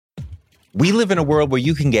We live in a world where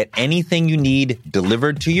you can get anything you need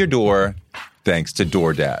delivered to your door thanks to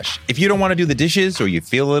DoorDash. If you don't want to do the dishes or you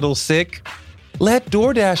feel a little sick, let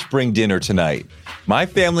DoorDash bring dinner tonight. My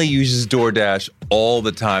family uses DoorDash all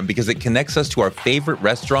the time because it connects us to our favorite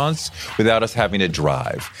restaurants without us having to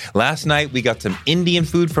drive. Last night, we got some Indian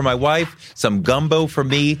food for my wife, some gumbo for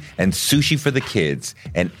me, and sushi for the kids.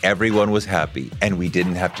 And everyone was happy, and we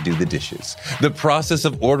didn't have to do the dishes. The process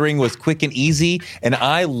of ordering was quick and easy, and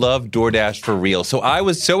I love DoorDash for real. So I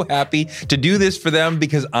was so happy to do this for them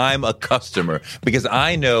because I'm a customer, because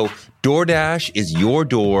I know DoorDash is your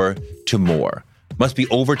door to more. Must be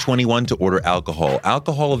over 21 to order alcohol.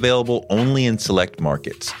 Alcohol available only in select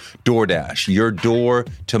markets. DoorDash, your door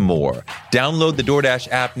to more. Download the DoorDash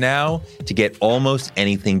app now to get almost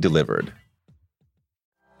anything delivered.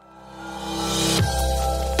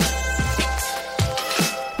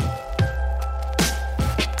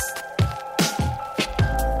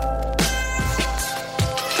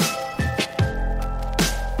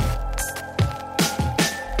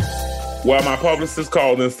 Well, my publicist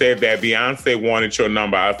called and said that Beyonce wanted your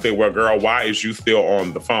number. I said, well, girl, why is you still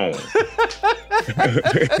on the phone?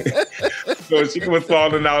 So she was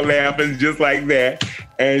falling out laughing just like that.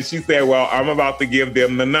 And she said, well, I'm about to give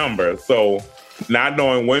them the number. So not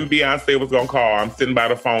knowing when Beyonce was going to call, I'm sitting by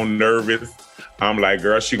the phone nervous. I'm like,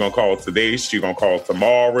 girl, she going to call today. She going to call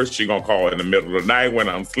tomorrow. She going to call in the middle of the night when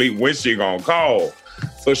I'm asleep. When she going to call?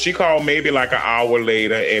 So she called maybe like an hour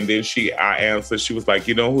later, and then I answered. She was like,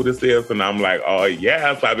 you know who this is? And I'm like, oh,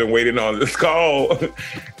 yes, I've been waiting on this call.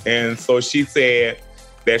 And so she said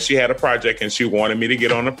that she had a project, and she wanted me to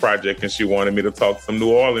get on the project, and she wanted me to talk some New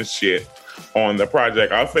Orleans shit on the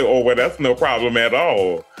project. I said, oh, well, that's no problem at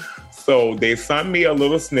all. So they sent me a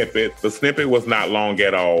little snippet. The snippet was not long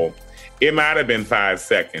at all. It might have been 5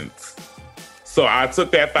 seconds. So I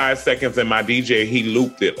took that 5 seconds, and my DJ, he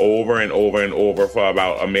looped it over and over and over for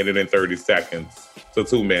about 1 minute and 30 seconds to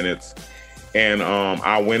 2 minutes. And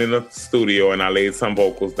I went in the studio and I laid some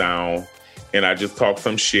vocals down and I just talked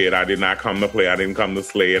some shit. I did not come to play. I didn't come to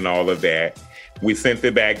slay and all of that. We sent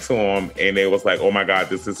it back to them and they was like, oh my God,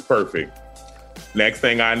 this is perfect. Next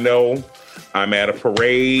thing I know, I'm at a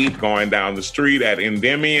parade going down the street at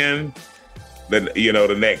Endymion,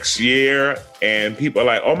 the next year, and people are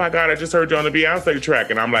like, oh my God, I just heard you on the Beyonce track.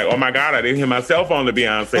 And I'm like, oh my God, I didn't hear myself on the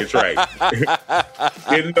Beyonce track.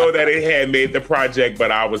 Didn't know that it had made the project, but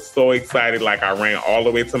I was so excited. Like I ran all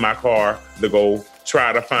the way to my car to go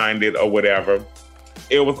try to find it or whatever.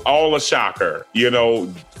 It was all a shocker,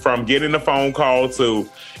 from getting the phone call to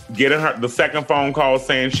getting the second phone call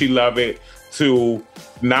saying she loved it to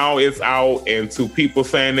now it's out and to people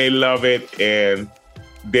saying they love it. And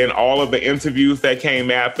then all of the interviews that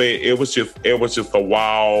came after it was just a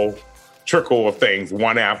wild trickle of things,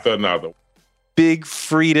 one after another. Big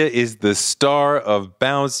Freedia is the star of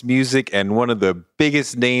bounce music and one of the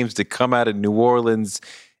biggest names to come out of New Orleans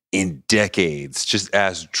in decades. Just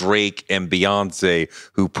ask Drake and Beyonce,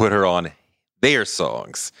 who put her on their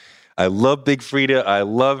songs. I love Big Freedia. I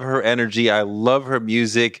love her energy. I love her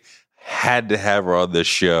music. Had to have her on the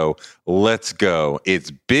show. Let's go.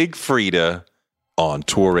 It's Big Freedia on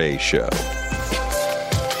Touré Show.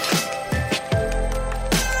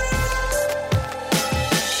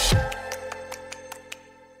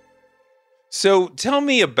 So tell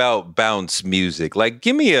me about bounce music. Like,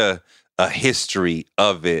 give me a history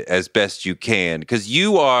of it as best you can, because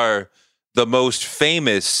you are the most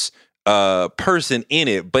famous person in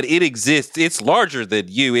it, but it exists. It's larger than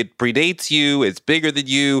you. It predates you. It's bigger than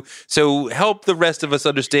you. So help the rest of us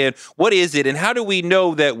understand, what is it and how do we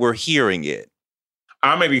know that we're hearing it?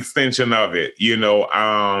 I'm an extension of it.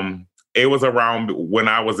 It was around when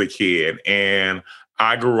I was a kid, and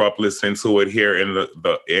I grew up listening to it here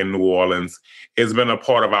in New Orleans. It's been a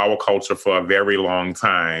part of our culture for a very long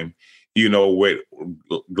time. With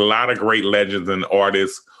a lot of great legends and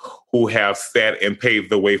artists who have set and paved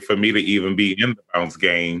the way for me to even be in the bounce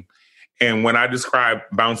game. And when I describe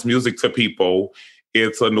bounce music to people,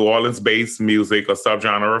 it's a New Orleans-based music, a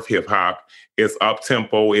subgenre of hip-hop. It's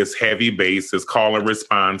up-tempo, it's heavy bass, it's call and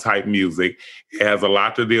respond type music. It has a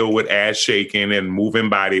lot to deal with ass shaking and moving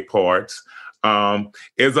body parts.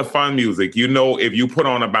 It's a fun music. If you put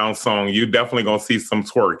on a bounce song, you're definitely going to see some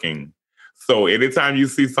twerking. So anytime you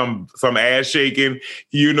see some ass shaking,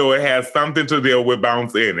 it has something to deal with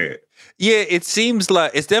bounce in it. Yeah, it seems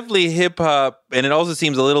like it's definitely hip-hop, and it also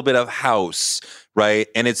seems a little bit of house, right?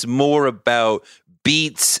 And it's more about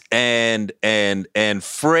beats and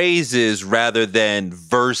phrases rather than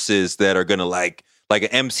verses that are gonna like an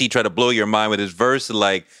MC try to blow your mind with his verse.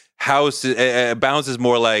 Like house bounce is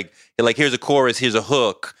more like here's a chorus, here's a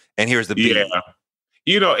hook, and here's the beat.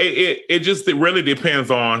 It really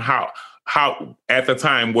depends on how at the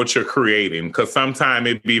time what you're creating, because sometimes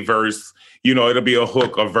it be verse, it'll be a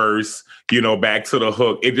hook, a verse, back to the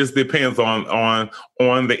hook. It just depends on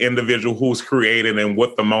the individual who's creating and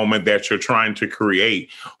what the moment that you're trying to create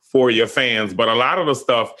for your fans. But a lot of the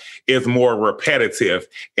stuff is more repetitive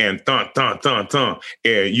and thun thun thun thun,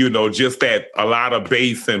 and just that a lot of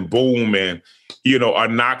bass and boom and a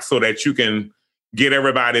knock so that you can get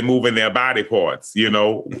everybody moving their body parts,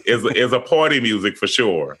 is a party music for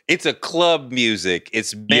sure. It's a club music.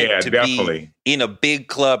 It's meant to definitely be in a big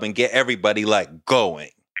club and get everybody like going.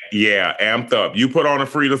 Yeah, amped up. You put on a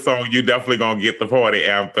Freedia song, you definitely gonna get the party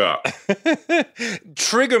amped up.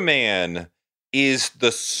 Trigger Man is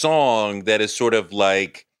the song that is sort of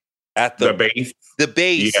like at the base. The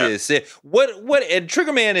basis. Yeah. What and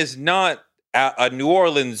Trigger Man is not a New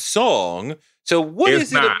Orleans song. So what it's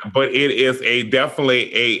is not, it? But it is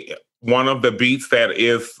definitely one of the beats that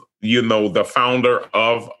is, the founder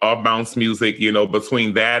of bounce music,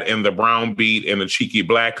 between that and the brown beat and the cheeky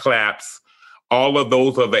black claps, all of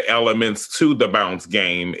those are the elements to the bounce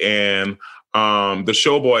game. And the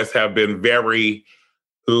Showboys have been very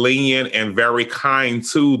lenient and very kind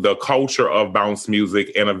to the culture of bounce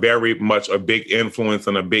music, and a very much a big influence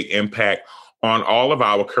and a big impact on all of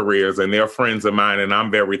our careers. And they're friends of mine, and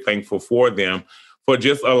I'm very thankful for them for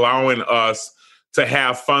just allowing us to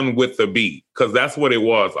have fun with the beat, because that's what it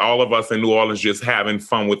was. All of us in New Orleans just having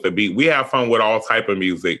fun with the beat. We have fun with all type of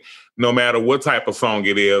music, no matter what type of song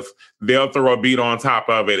it is. They'll throw a beat on top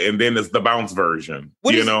of it, and then it's the bounce version.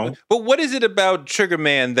 But what is it about Trigger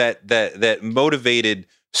Man that motivated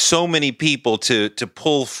so many people to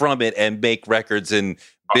pull from it and make records and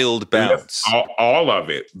build bounce? All of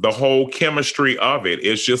it, the whole chemistry of it.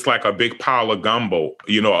 It's just like a big pile of gumbo,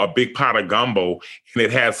 a big pot of gumbo, and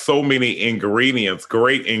it has so many ingredients,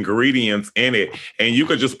 great ingredients in it, and you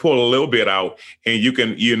could just pull a little bit out, and you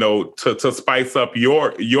can, to spice up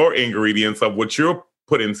your ingredients of what you're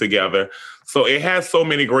putting together. So it has so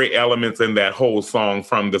many great elements in that whole song,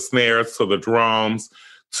 from the snares to the drums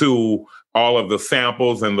to all of the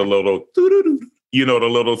samples and the little the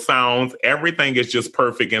little sounds. Everything is just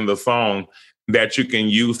perfect in the song that you can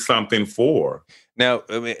use something for. Now,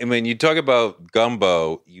 when you talk about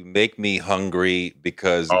gumbo, you make me hungry,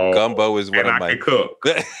 because gumbo is one of my... I can cook.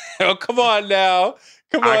 Oh, come on now.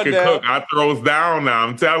 I can cook. I throws down now,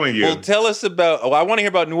 I'm telling you. Well, tell us about... I want to hear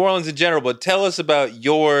about New Orleans in general, but tell us about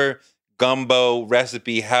your gumbo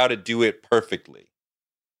recipe, how to do it perfectly.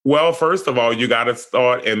 Well, first of all, you got to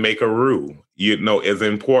start and make a roux. It's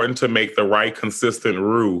important to make the right consistent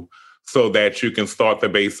roux so that you can start the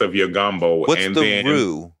base of your gumbo. What's the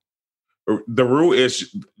roux? The roux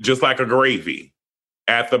is just like a gravy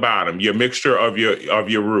at the bottom. Your mixture of your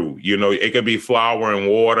roux. It could be flour and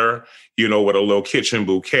water, with a little kitchen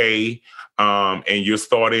bouquet, and you're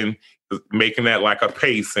starting making that like a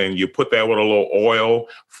paste, and you put that with a little oil,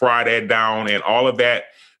 fry that down, and all of that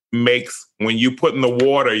makes, when you put in the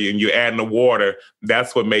water and you add in the water,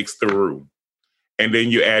 that's what makes the roux. And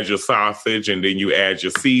then you add your sausage, and then you add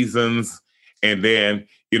your seasons, and then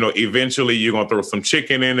eventually you're gonna throw some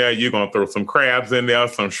chicken in there, you're gonna throw some crabs in there,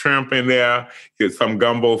 some shrimp in there, get some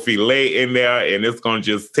gumbo filet in there, and it's gonna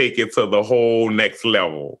just take it to the whole next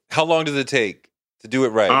level. How long does it take to do it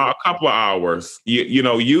right? A couple of hours.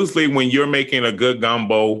 Usually when you're making a good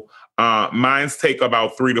gumbo, mine's take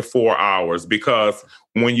about 3 to 4 hours, because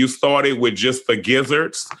when you started with just the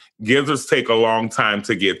gizzards take a long time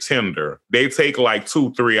to get tender. They take like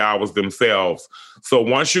 2-3 hours themselves. So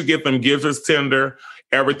once you get them gizzards tender,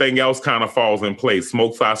 everything else kind of falls in place.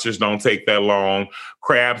 Smoked sausage don't take that long.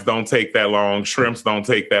 Crabs don't take that long. Shrimps don't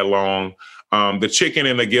take that long. The chicken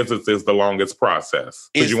and the gizzards is the longest process,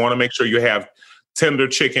 because you want to make sure you have tender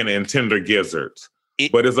chicken and tender gizzards.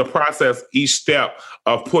 But it's a process, each step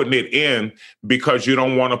of putting it in, because you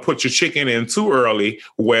don't want to put your chicken in too early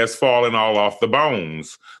where it's falling all off the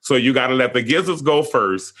bones. So you got to let the gizzards go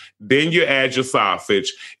first. Then you add your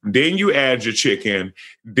sausage. Then you add your chicken.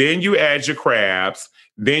 Then you add your crabs.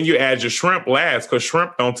 Then you add your shrimp last, because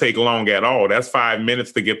shrimp don't take long at all. That's 5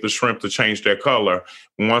 minutes to get the shrimp to change their color.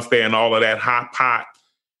 Once they're in all of that hot pot,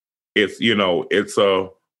 it's a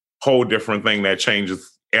whole different thing that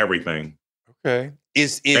changes everything. Okay.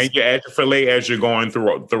 And you add your filet as you're going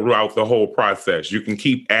throughout the whole process. You can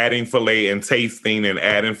keep adding filet and tasting and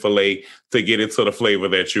adding filet to get it to the flavor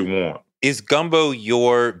that you want. Is gumbo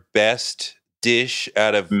your best dish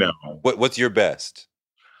out of... No. What's your best?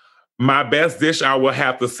 My best dish, I will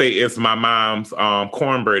have to say, is my mom's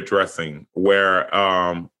cornbread dressing, where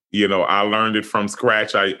I learned it from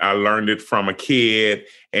scratch. I learned it from a kid,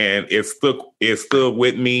 and it stood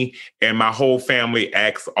with me. And my whole family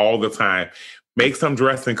acts all the time. Make some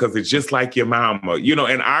dressing because it's just like your mama.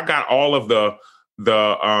 And I got all of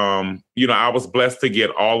I was blessed to get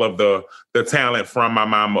all of the talent from my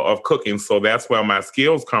mama of cooking. So that's where my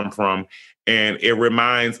skills come from. And it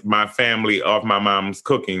reminds my family of my mom's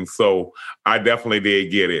cooking. So I definitely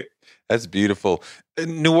did get it. That's beautiful.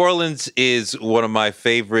 New Orleans is one of my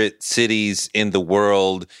favorite cities in the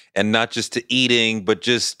world, and not just to eating, but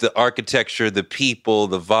just the architecture, the people,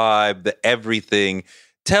 the vibe, the everything.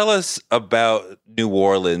 Tell us about New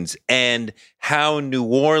Orleans and how New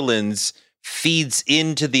Orleans feeds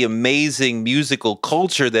into the amazing musical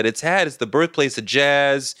culture that it's had. It's the birthplace of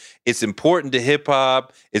jazz. It's important to hip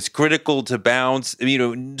hop. It's critical to bounce.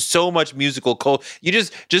 So much musical culture. You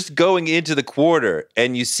just going into the quarter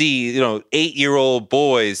and you see, 8-year-old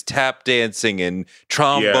boys tap dancing and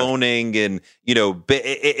tromboning, and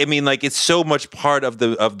it's so much part of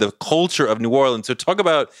the culture of New Orleans. So talk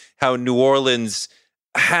about how New Orleans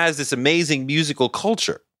has this amazing musical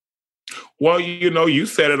culture. Well, you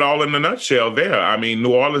said it all in a nutshell there. I mean,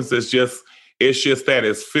 New Orleans it's just that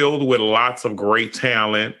it's filled with lots of great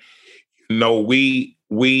talent. We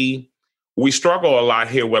struggle a lot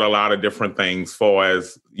here with a lot of different things for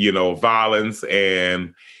as, violence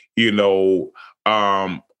and, a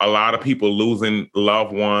lot of people losing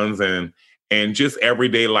loved ones and just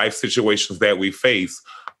everyday life situations that we face.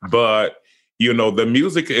 But the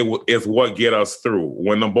music is what get us through.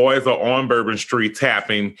 When the boys are on Bourbon Street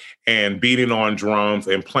tapping and beating on drums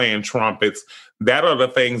and playing trumpets, that are the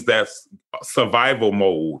things that's survival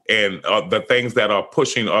mode and the things that are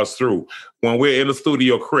pushing us through. When we're in the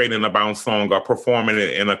studio creating a bounce song or performing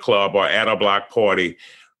it in a club or at a block party,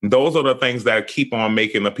 those are the things that keep on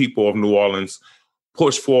making the people of New Orleans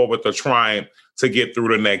push forward to try to get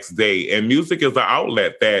through the next day. And music is the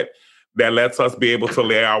outlet that lets us be able to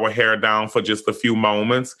lay our hair down for just a few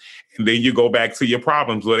moments. And then you go back to your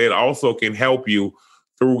problems, but it also can help you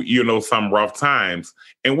through, some rough times.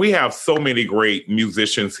 And we have so many great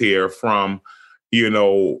musicians here from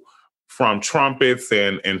trumpets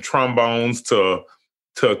and trombones to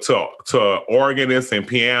organists and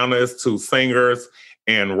pianists to singers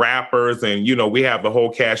and rappers. And, we have the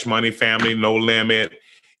whole Cash Money family, No Limit,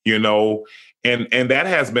 and that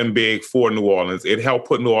has been big for New Orleans. It helped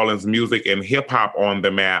put New Orleans music and hip hop on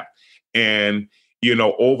the map. And,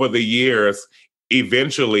 over the years,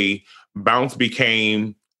 eventually bounce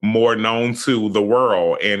became more known to the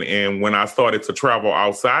world. And when I started to travel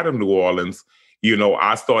outside of New Orleans,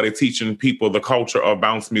 I started teaching people the culture of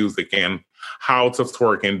bounce music and how to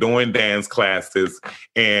twerk and doing dance classes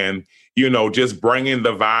and, just bringing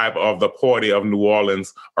the vibe of the party of New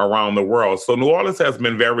Orleans around the world. So New Orleans has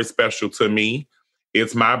been very special to me.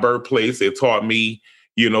 It's my birthplace. It taught me,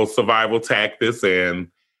 survival tactics and,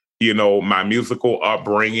 my musical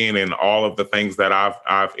upbringing and all of the things that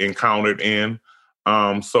I've encountered in.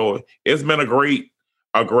 So it's been a great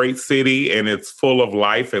city, and it's full of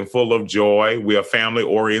life and full of joy. We're a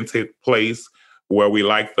family-oriented place where we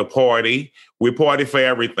like to party. We party for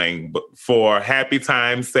everything, but for happy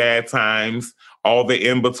times, sad times, all the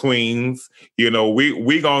in-betweens.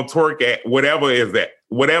 We gonna twerk at whatever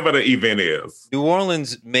the event is. New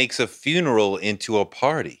Orleans makes a funeral into a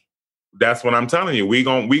party. That's what I'm telling you. We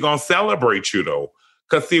gonna celebrate you though,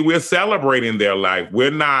 because see, we're celebrating their life.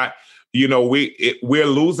 We're not. We're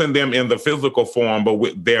losing them in the physical form,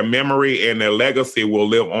 but their memory and their legacy will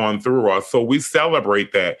live on through us. So we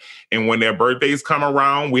celebrate that. And when their birthdays come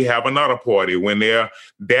around, we have another party. When that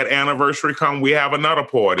anniversary come, we have another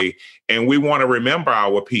party. And we want to remember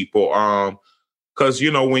our people. Because,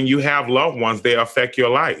 when you have loved ones, they affect your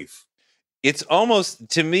life. It's almost,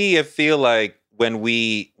 to me, I feel like when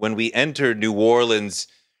we enter New Orleans,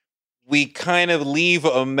 we kind of leave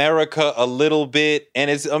America a little bit,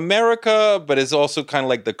 and it's America, but it's also kind of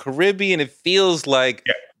like the Caribbean. It feels like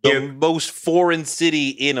the most foreign city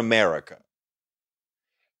in America.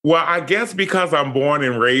 Well, I guess because I'm born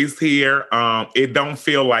and raised here, it don't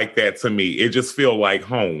feel like that to me. It just feels like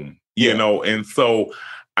home, and so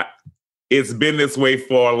it's been this way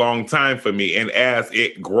for a long time for me. And as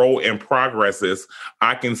it grows and progresses,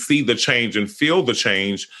 I can see the change and feel the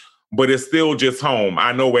change. But it's still just home.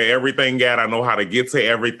 I know where everything at. I know how to get to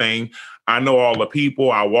everything. I know all the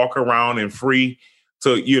people. I walk around and free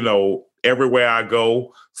to, everywhere I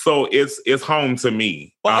go. So it's home to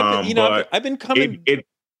me. Well, I've been coming.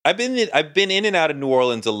 I've been in and out of New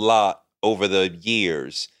Orleans a lot over the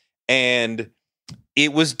years, and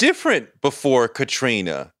it was different before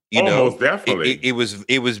Katrina. You know, most definitely. It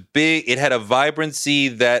was big. It had a vibrancy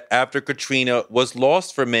that after Katrina was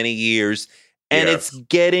lost for many years. And it's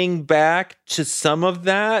getting back to some of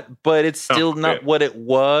that, but it's still not what it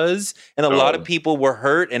was. And a lot of people were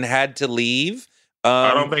hurt and had to leave.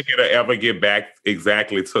 I don't think it'll ever get back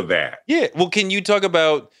exactly to that. Yeah. Well, can you talk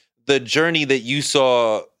about the journey that you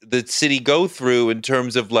saw the city go through in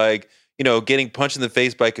terms of like, you know, getting punched in the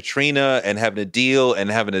face by Katrina and having to deal and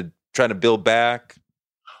trying to build back?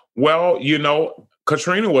 Well, you know,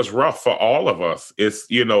 Katrina was rough for all of us. It's,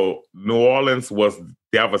 you know, New Orleans was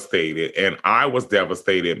devastated and I was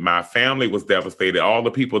devastated. My family was devastated. All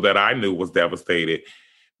the people that I knew was devastated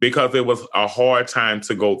because it was a hard time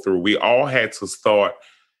to go through. We all had to start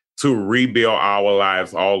to rebuild our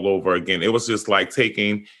lives all over again. It was just like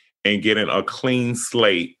taking and getting a clean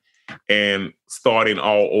slate and starting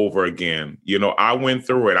all over again. You know, I went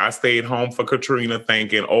through it. I stayed home for Katrina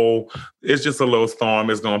thinking, oh, it's just a little storm.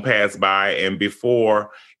 It's going to pass by. And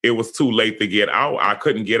before it was too late to get out, I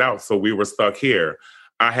couldn't get out. So we were stuck here.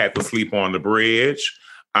 I had to sleep on the bridge.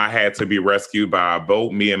 I had to be rescued by a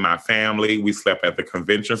boat, me and my family. We slept at the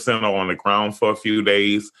convention center on the ground for a few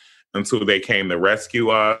days until they came to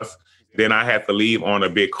rescue us. Then I had to leave on a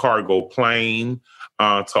big cargo plane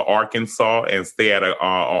to Arkansas and stay at an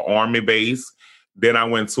army base. Then I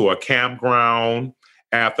went to a campground.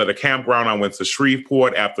 After the campground, I went to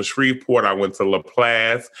Shreveport. After Shreveport, I went to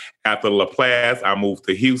LaPlace. After LaPlace, I moved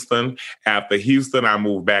to Houston. After Houston, I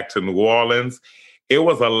moved back to New Orleans. It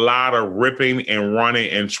was a lot of ripping and running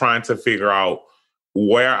and trying to figure out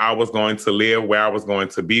where I was going to live, where I was going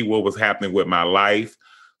to be, what was happening with my life.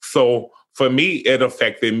 So for me, it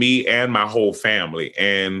affected me and my whole family.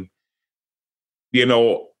 And you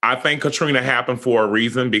know, I think Katrina happened for a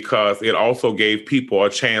reason because it also gave people a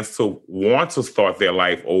chance to want to start their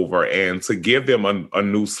life over and to give them a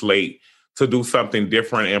new slate to do something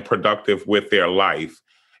different and productive with their life.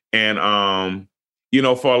 And, you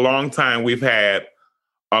know, for a long time, we've had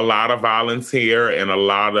a lot of violence here and a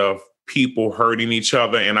lot of people hurting each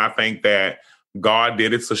other. And I think that God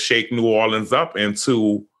did it to shake New Orleans up and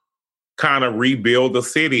to kind of rebuild the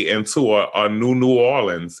city into a new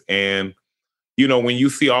Orleans. And you know, when you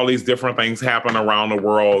see all these different things happen around the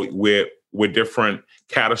world with different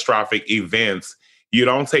catastrophic events, you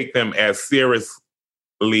don't take them as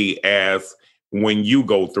seriously as when you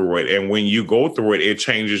go through it. And when you go through it, it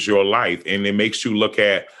changes your life and it makes you look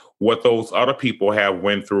at what those other people have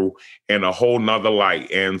went through in a whole nother light.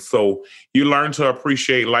 And so you learn to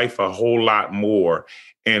appreciate life a whole lot more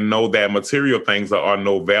and know that material things are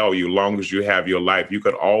no value. Long as you have your life, you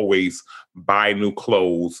could always buy new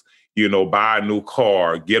clothes, you know, buy a new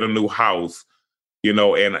car, get a new house, you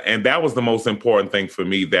know, and that was the most important thing for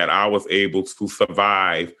me, that I was able to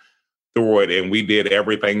survive through it. And we did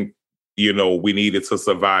everything, you know, we needed to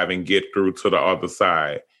survive and get through to the other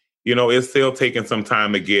side. You know, it's still taking some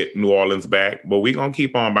time to get New Orleans back, but we're going to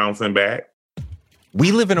keep on bouncing back.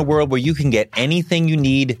 We live in a world where you can get anything you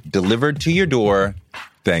need delivered to your door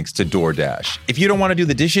thanks to DoorDash. If you don't want to do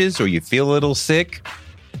the dishes or you feel a little sick,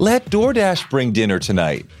 let DoorDash bring dinner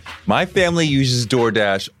tonight. My family uses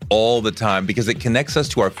DoorDash all the time because it connects us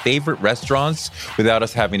to our favorite restaurants without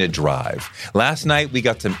us having to drive. Last night, we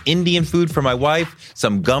got some Indian food for my wife,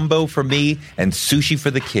 some gumbo for me, and sushi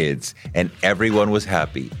for the kids. And everyone was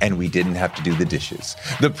happy, and we didn't have to do the dishes.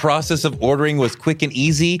 The process of ordering was quick and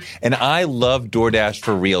easy, and I love DoorDash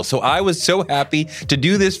for real. So I was so happy to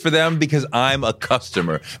do this for them because I'm a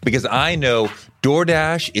customer, because I know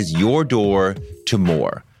DoorDash is your door to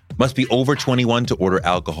more. Must be over 21 to order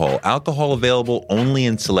alcohol. Alcohol available only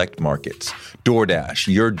in select markets.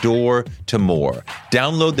 DoorDash, your door to more.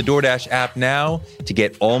 Download the DoorDash app now to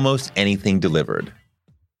get almost anything delivered.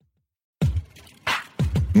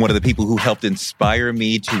 One of the people who helped inspire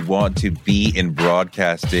me to want to be in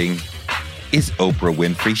broadcasting is Oprah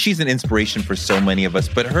Winfrey. She's an inspiration for so many of us,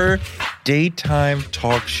 but her daytime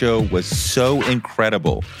talk show was so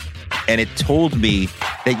incredible. And it told me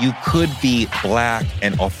that you could be Black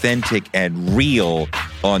and authentic and real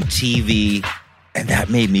on TV. And that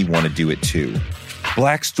made me want to do it too.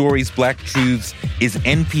 Black Stories, Black Truths is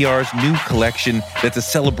NPR's new collection that's a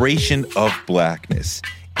celebration of Blackness.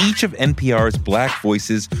 Each of NPR's Black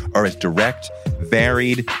voices are as direct,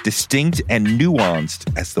 varied, distinct, and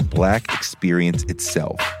nuanced as the Black experience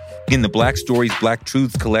itself. In the Black Stories, Black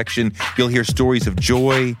Truths collection, you'll hear stories of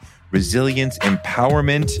joy, resilience,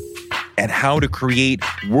 empowerment, and how to create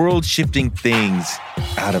world-shifting things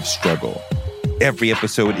out of struggle. Every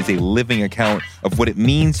episode is a living account of what it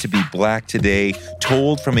means to be Black today,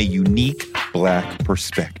 told from a unique Black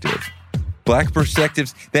perspective. Black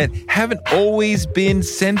perspectives that haven't always been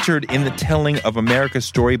centered in the telling of America's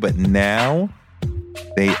story, but now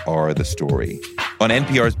they are the story. On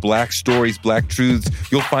NPR's Black Stories, Black Truths,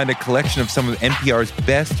 you'll find a collection of some of NPR's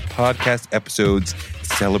best podcast episodes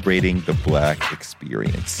celebrating the Black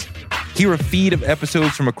experience. Hear a feed of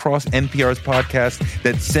episodes from across NPR's podcasts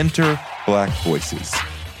that center Black voices.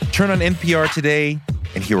 Turn on NPR today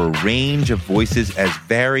and hear a range of voices as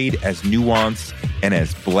varied, as nuanced, and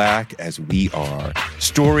as Black as we are.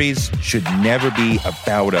 Stories should never be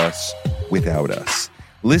about us without us.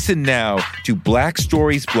 Listen now to Black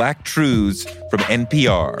Stories, Black Truths from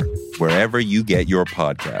NPR, wherever you get your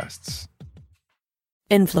podcasts.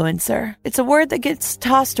 Influencer. It's a word that gets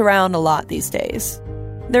tossed around a lot these days.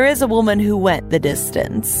 There is a woman who went the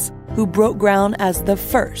distance, who broke ground as the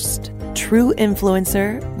first true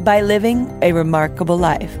influencer by living a remarkable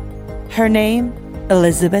life. Her name,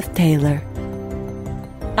 Elizabeth Taylor.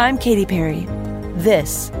 I'm Katy Perry.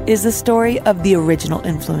 This is the story of the original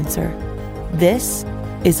influencer. This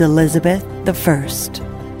is Elizabeth the First.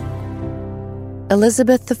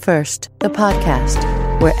 Elizabeth the First, the podcast,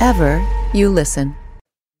 wherever you listen.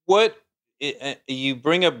 You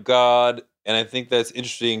bring up God, and I think that's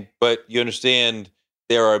interesting, but you understand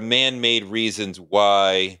there are man-made reasons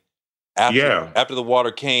why after the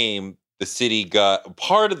water came,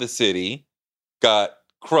 part of the city got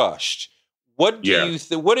crushed. What do you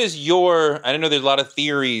think? What is I know there's a lot of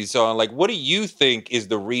theories on, like, what do you think is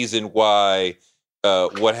the reason why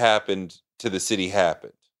what happened to the city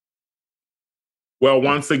happened? Well,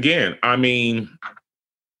 once again, I mean,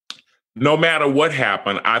 no matter what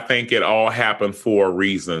happened, I think it all happened for a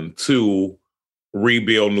reason, to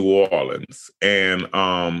rebuild New Orleans. And,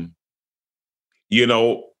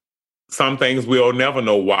 some things we'll never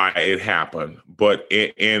know why it happened. But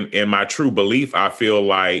in my true belief, I feel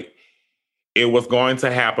like it was going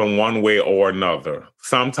to happen one way or another.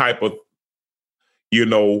 Some type of,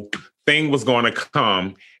 thing was going to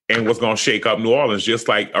come and was going to shake up New Orleans, just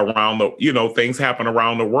like around things happen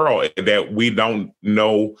around the world that we don't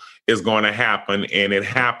know is going to happen, and it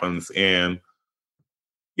happens. And,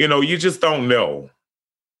 you just don't know.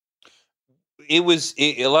 A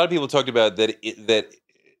lot of people talked about that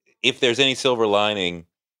if there's any silver lining,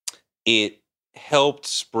 it helped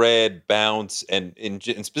spread bounce and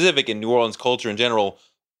in specific in New Orleans culture in general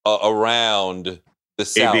around the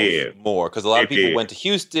South more, because a lot of people went to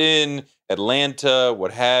Houston, Atlanta,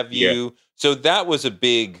 what have you. Yeah. So that was a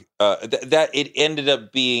big that it ended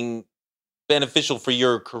up being beneficial for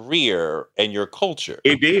your career and your culture.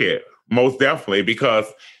 It did, most definitely, because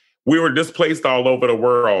we were displaced all over the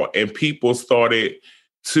world, and people started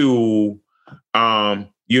to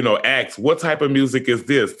ask, what type of music is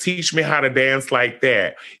this? Teach me how to dance like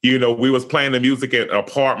that. We was playing the music at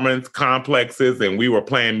apartments, complexes, and we were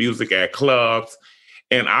playing music at clubs.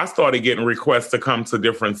 And I started getting requests to come to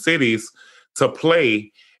different cities to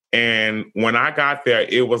play. And when I got there,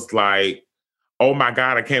 it was like, oh my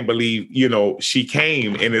God, I can't believe, she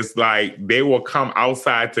came. And it's like, they will come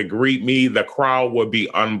outside to greet me. The crowd would be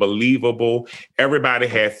unbelievable. Everybody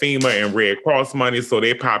had FEMA and Red Cross money, so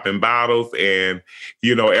they popping bottles and,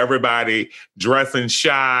 everybody dressing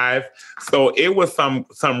shy. So it was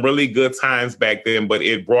some really good times back then, but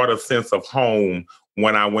it brought a sense of home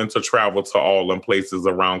when I went to travel to all them places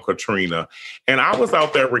around Katrina. And I was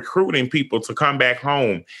out there recruiting people to come back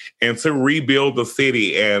home and to rebuild the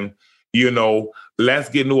city and, let's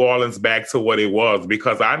get New Orleans back to what it was,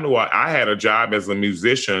 because I knew I had a job as a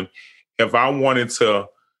musician. If I wanted to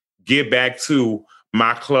get back to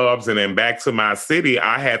my clubs and then back to my city,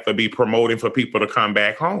 I had to be promoting for people to come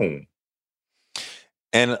back home.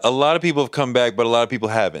 And a lot of people have come back, but a lot of people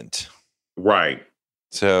haven't. Right.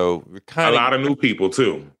 So a lot of new people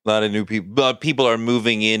too. A lot of new people, but people are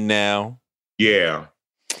moving in now. Yeah.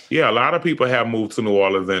 Yeah. A lot of people have moved to New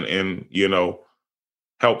Orleans and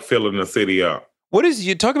help filling the city up.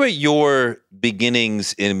 You talk about your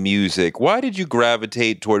beginnings in music. Why did you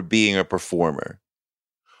gravitate toward being a performer?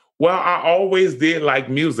 Well, I always did like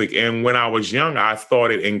music. And when I was young, I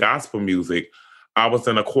started in gospel music. I was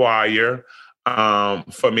in a choir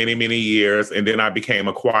for many, many years. And then I became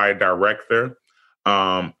a choir director.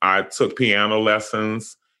 I took piano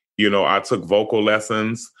lessons. I took vocal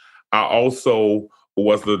lessons. I also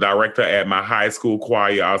was the director at my high school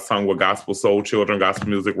choir. I sung with Gospel Soul Children, Gospel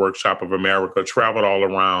Music Workshop of America, traveled all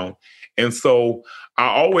around. And so I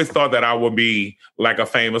always thought that I would be like a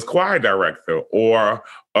famous choir director or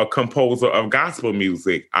a composer of gospel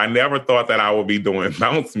music. I never thought that I would be doing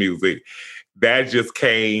bounce music. That just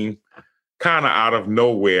came kind of out of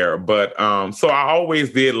nowhere. But so I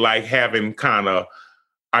always did like having kind of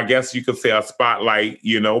I guess you could say a spotlight,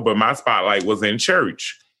 but my spotlight was in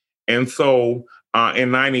church. And so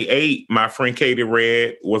in 98, my friend Katie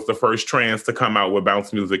Red was the first trans to come out with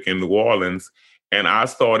bounce music in New Orleans. And I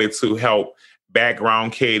started to help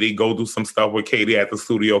background Katie, go do some stuff with Katie at the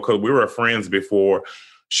studio because we were friends before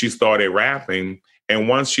she started rapping. And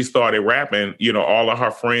once she started rapping, all of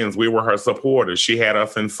her friends, we were her supporters. She had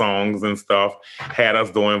us in songs and stuff, had us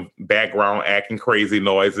doing background acting crazy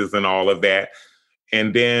noises and all of that.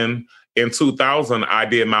 And then in 2000, I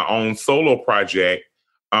did my own solo project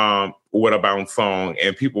with a bounce song.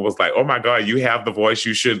 And people was like, oh my God, you have the voice,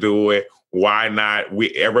 you should do it. Why not?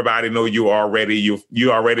 Everybody know you already.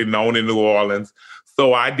 You already known in New Orleans.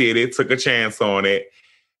 So I did it, took a chance on it.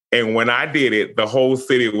 And when I did it, the whole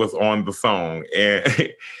city was on the song.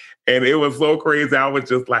 And and it was so crazy. I was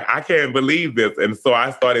just like, I can't believe this. And so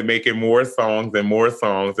I started making more songs and more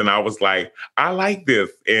songs. And I was like, I like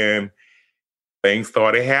this. And things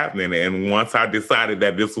started happening. And once I decided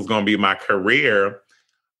that this was going to be my career,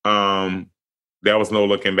 there was no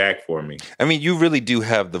looking back for me. I mean, you really do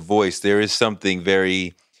have the voice. There is something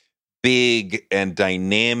very big and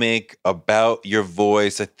dynamic about your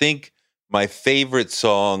voice. I think my favorite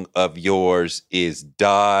song of yours is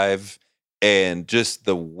Dive, and just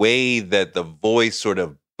the way that the voice sort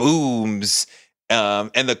of booms, and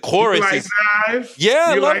the chorus you like is Dive? Yeah,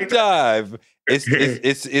 I You love like Dive.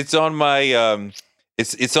 It's on my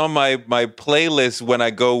it's on my playlist when I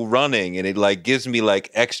go running, and it like gives me like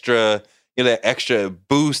extra, that extra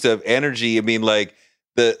boost of energy. I mean, like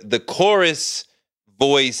the chorus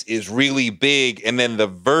voice is really big, and then the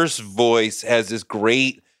verse voice has this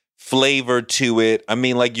great flavor to it. I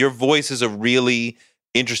mean, like, your voice is a really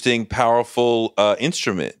interesting, powerful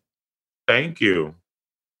instrument. Thank you.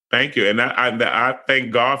 Thank you. And I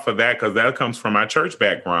thank God for that, because that comes from my church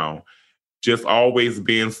background. Just always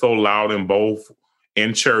being so loud and both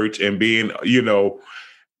in church, and being,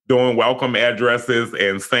 doing welcome addresses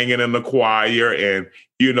and singing in the choir, and,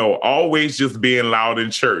 always just being loud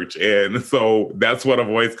in church. And so that's where the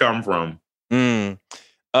voice come from.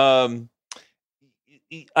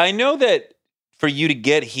 I know that for you to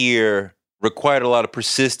get here required a lot of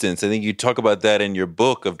persistence. I think you talk about that in your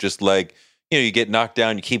book, of just like, you get knocked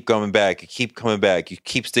down, you keep coming back, you keep coming back, you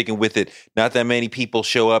keep sticking with it. Not that many people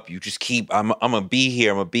show up. You just keep, I'm going to be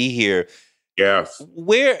here. I'm going to be here. Yes.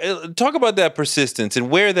 Talk about that persistence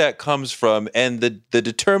and where that comes from, and the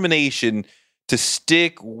determination to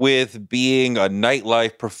stick with being a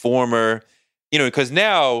nightlife performer, because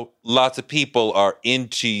now lots of people are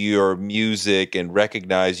into your music and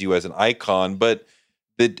recognize you as an icon, but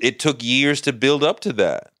it took years to build up to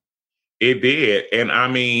that. It did. And I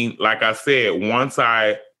mean, like I said, once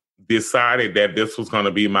I decided that this was going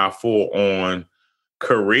to be my full-on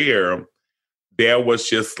career, there was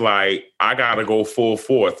just like, I got to go full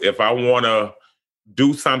force. If I want to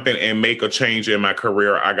do something and make a change in my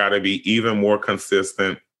career, I got to be even more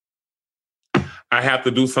consistent. I have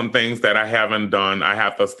to do some things that I haven't done. I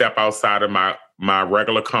have to step outside of my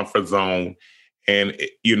regular comfort zone and,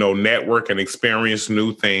 network and experience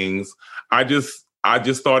new things. I just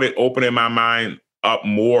started opening my mind up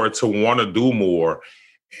more to want to do more,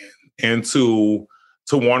 and to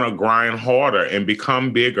want to grind harder and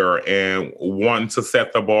become bigger, and want to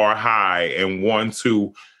set the bar high, and want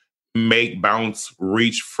to make bounce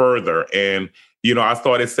reach further. And, I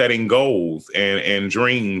started setting goals and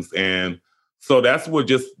dreams. And so that's what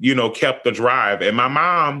just, kept the drive. And my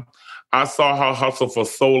mom, I saw her hustle for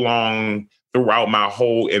so long throughout my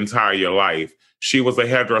whole entire life. She was a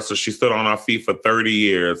hairdresser. She stood on her feet for 30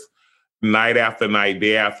 years, night after night,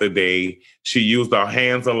 day after day. She used her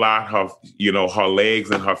hands a lot, her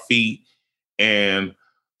legs and her feet. And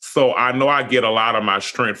so I know I get a lot of my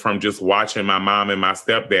strength from just watching my mom and my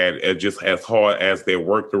stepdad, just as hard as they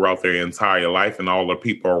work throughout their entire life, and all the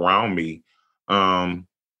people around me.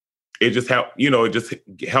 It just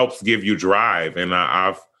helps give you drive. And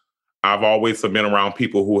I've always been around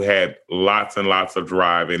people who had lots and lots of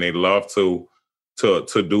drive, and they love to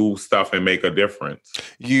do stuff and make a difference.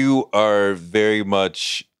 You are very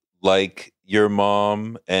much like your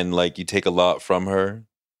mom, and like you take a lot from her.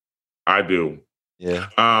 I do. Yeah.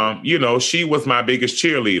 She was my biggest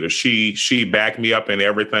cheerleader. She backed me up in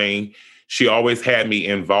everything. She always had me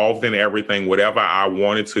involved in everything, whatever I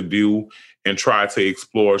wanted to do and try to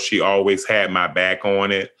explore. She always had my back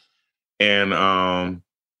on it. And,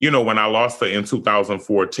 when I lost her in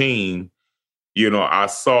 2014, I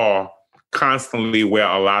saw constantly where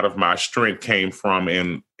a lot of my strength came from,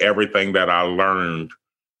 and everything that I learned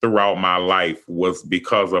throughout my life was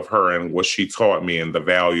because of her and what she taught me, and the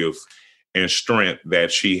values and strength that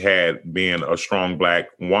she had being a strong Black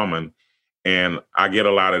woman. And I get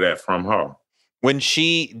a lot of that from her. Did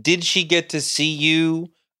she get to see you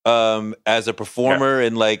as a Yes. performer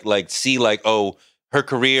and see oh, her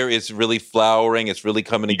career is really flowering, it's really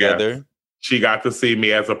coming together? Yes. She got to see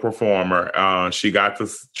me as a performer. She got to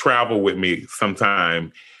travel with me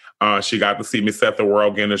sometime. She got to see me set the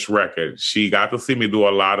World Guinness record. She got to see me do a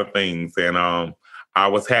lot of things. And I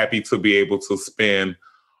was happy to be able to spend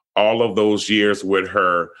all of those years with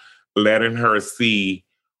her, letting her see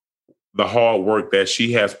the hard work that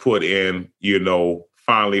she has put in,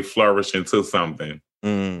 finally flourish into something.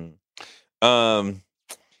 Mm.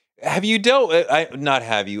 Have you not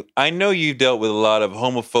have you? I know you've dealt with a lot of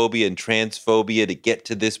homophobia and transphobia to get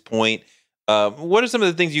to this point. What are some of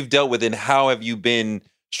the things you've dealt with, and how have you been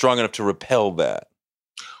strong enough to repel that?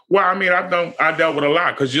 Well, I mean, I dealt with a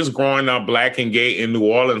lot, because just growing up Black and gay in New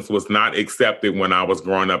Orleans was not accepted when I was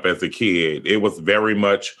growing up as a kid. It was very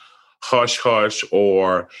much hush hush,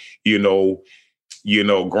 or,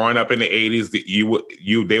 growing up in the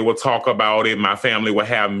 80s, they would talk about it. My family would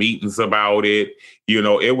have meetings about it.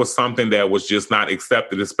 It was something that was just not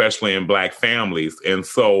accepted, especially in Black families. And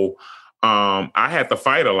so I had to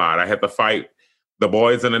fight a lot. I had to fight the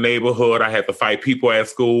boys in the neighborhood. I had to fight people at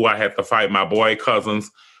school. I had to fight my boy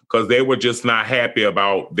cousins, because they were just not happy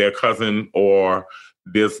about their cousin or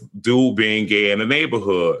this dude being gay in the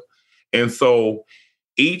neighborhood. And so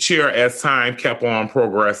each year, as time kept on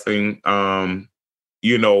progressing,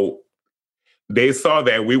 they saw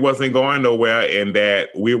that we wasn't going nowhere and that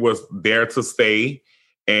we was there to stay.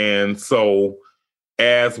 And so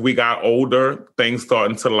as we got older, things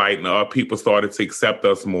started to lighten up. People started to accept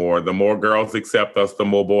us more. The more girls accept us, the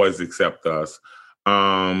more boys accept us.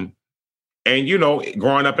 And,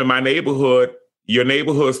 growing up in my neighborhood, your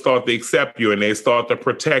neighborhood start to accept you and they start to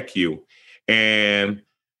protect you. And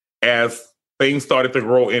as things started to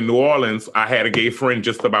grow in New Orleans, I had a gay friend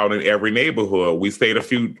just about in every neighborhood. We stayed a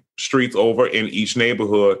few streets over in each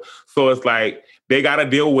neighborhood. So it's like they got to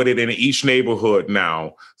deal with it in each neighborhood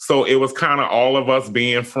now. So it was kind of all of us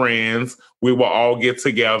being friends. We would all get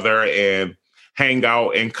together and hang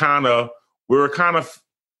out, and we were kind of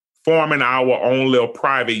forming our own little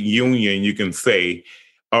private union, you can say,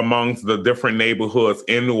 amongst the different neighborhoods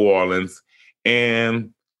in New Orleans.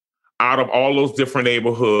 And out of all those different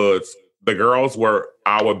neighborhoods, the girls were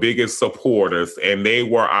our biggest supporters, and they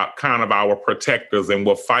were kind of our protectors and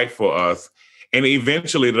would fight for us. And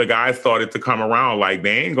eventually the guys started to come around, like,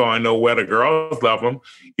 they ain't going nowhere. The girls love them.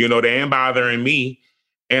 They ain't bothering me.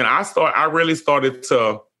 And I really started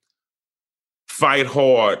to fight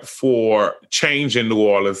hard for change in New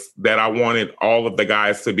Orleans, that I wanted all of the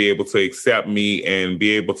guys to be able to accept me and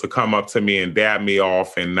be able to come up to me and dab me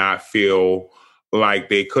off and not feel like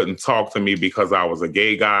they couldn't talk to me because I was a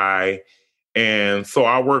gay guy. And so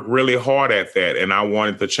I worked really hard at that, and I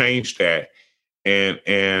wanted to change that. And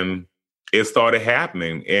it started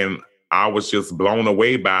happening. And I was just blown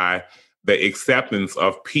away by the acceptance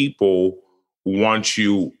of people once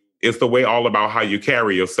you, it's the way all about how you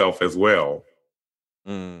carry yourself as well.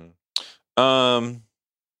 Mm.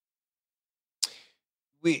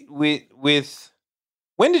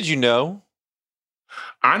 When did you know?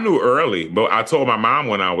 I knew early, but I told my mom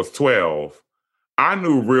when I was 12. I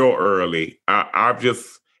knew real early. I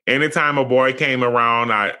just, anytime a boy came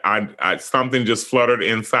around, I something just fluttered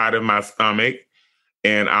inside of my stomach,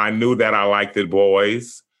 and I knew that I liked it,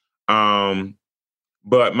 boys. But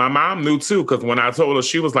my mom knew too, because when I told her,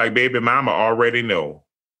 she was like, "Baby, mama already know,"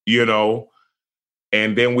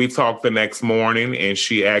 And then we talked the next morning, and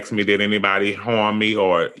she asked me, did anybody harm me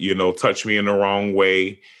or, touch me in the wrong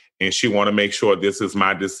way? And she want to make sure this is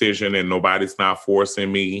my decision and nobody's not forcing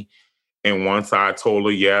me. And once I told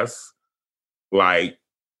her yes, like,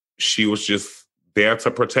 she was just there to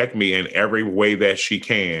protect me in every way that she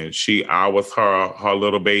can. I was her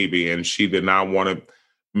little baby, and she did not want to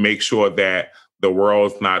make sure that the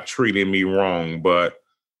world's not treating me wrong. But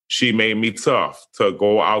she made me tough to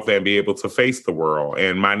go out there and be able to face the world.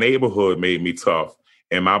 And my neighborhood made me tough.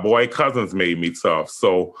 And my boy cousins made me tough.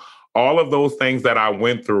 So all of those things that I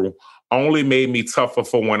went through only made me tougher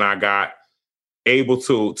for when I got able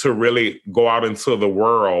to really go out into the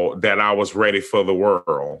world, that I was ready for the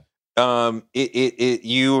world.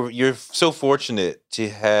 You're so fortunate to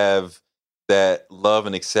have that love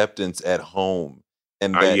and acceptance at home.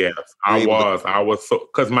 And yes, I was so,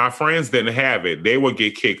 because my friends didn't have it. They would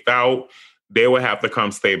get kicked out. They would have to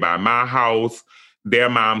come stay by my house. Their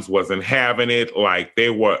moms wasn't having it. Like, they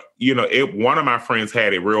were, one of my friends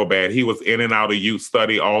had it real bad. He was in and out of youth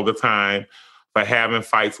study all the time for having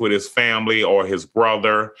fights with his family or his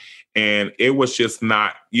brother. And it was just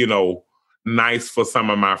not nice for some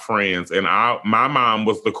of my friends. And my mom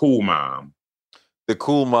was the cool mom. The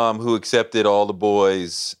cool mom who accepted all the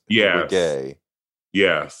boys who were gay.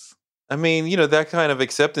 Yes. I mean, that kind of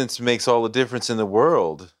acceptance makes all the difference in the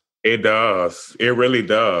world. It does. It really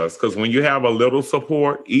does. Because when you have a little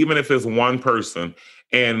support, even if it's one person,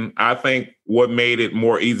 and I think what made it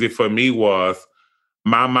more easy for me was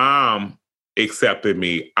my mom accepted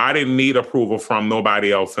me. I didn't need approval from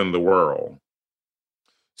nobody else in the world.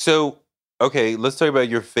 So, okay, let's talk about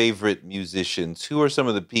your favorite musicians. Who are some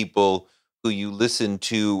of the people who you listened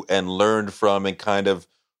to and learned from and kind of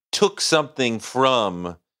took something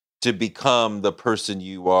from to become the person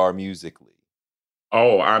you are musically?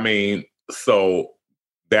 Oh, I mean, so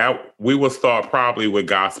that we will start probably with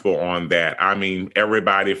gospel on that. I mean,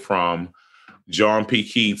 everybody from John P.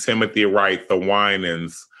 Key, Timothy Wright, the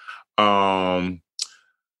Winans. Oh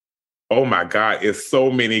my God, it's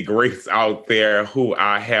so many greats out there who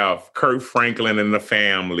I have. Kirk Franklin and the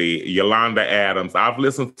Family, Yolanda Adams. I've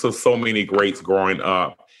listened to so many greats growing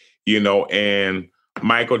up, and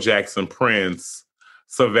Michael Jackson, Prince,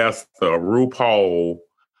 Sylvester, RuPaul,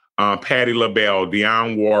 Patti LaBelle,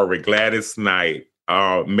 Dionne Warwick, Gladys Knight,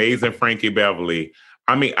 Amazing Frankie Beverly.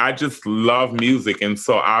 I mean, I just love music. And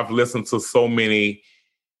so I've listened to so many,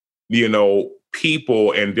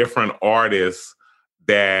 people and different artists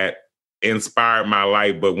that inspired my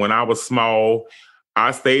life. But when I was small,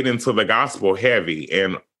 I stayed into the gospel heavy.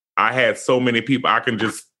 And I had so many people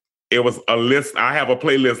it was a list. I have a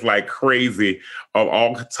playlist like crazy of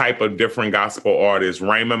all type of different gospel artists,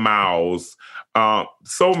 Raymond Miles,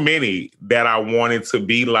 so many that I wanted to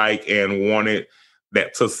be like and wanted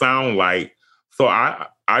that to sound like. So I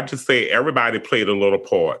just say everybody played a little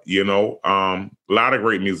part, a lot of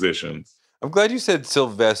great musicians. I'm glad you said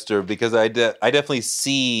Sylvester because I definitely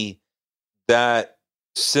see that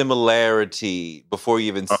similarity before you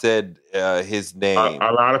even said his name.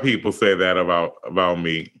 A lot of people say that about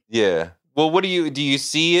me. Yeah. Well, do you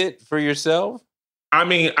see it for yourself? I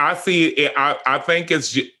mean, I see it. I think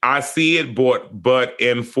I see it, but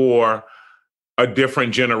for a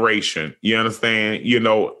different generation. You understand?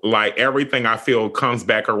 Like everything I feel comes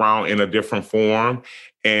back around in a different form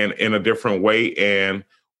and in a different way. And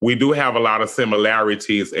we do have a lot of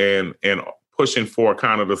similarities and pushing for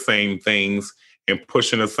kind of the same things and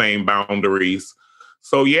pushing the same boundaries.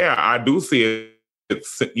 So yeah, I do see it.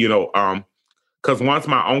 Because once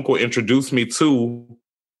my uncle introduced me to,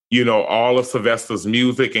 all of Sylvester's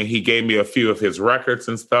music, and he gave me a few of his records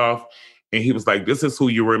and stuff, and he was like, "This is who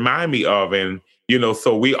you remind me of," and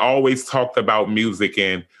so we always talked about music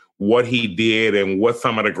and what he did and what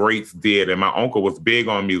some of the greats did. And my uncle was big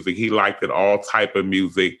on music. He liked it all type of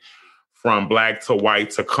music, from black to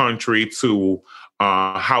white to country to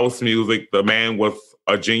house music. The man was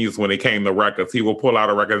a genius when it came to records. He would pull out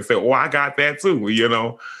a record and say, "Oh, I got that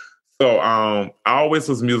too," So I always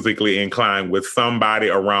was musically inclined with somebody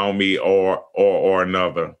around me or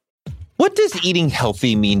another. What does eating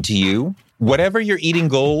healthy mean to you? Whatever your eating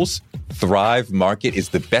goals, Thrive Market is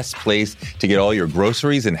the best place to get all your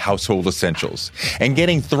groceries and household essentials. And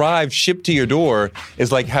getting Thrive shipped to your door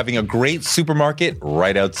is like having a great supermarket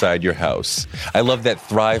right outside your house. I love that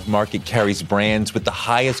Thrive Market carries brands with the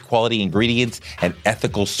highest quality ingredients and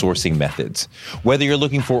ethical sourcing methods. Whether you're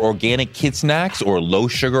looking for organic kid snacks or low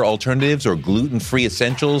sugar alternatives or gluten-free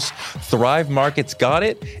essentials, Thrive Market's got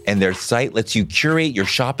it, and their site lets you curate your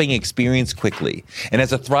shopping experience quickly. And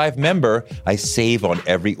as a Thrive member, I save on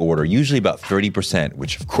every order, usually about 30%,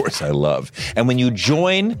 which of course I love. And when you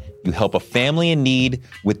join, you help a family in need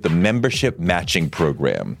with the membership matching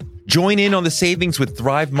program. Join in on the savings with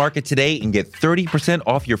Thrive Market today and get 30%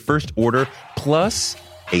 off your first order plus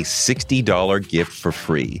a $60 gift for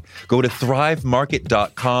free. Go to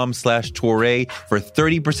thrivemarket.com/Touré for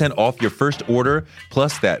 30% off your first order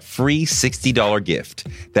plus that free $60 gift.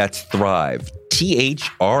 That's Thrive,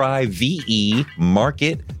 THRIVE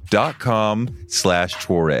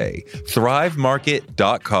market.com/Touré.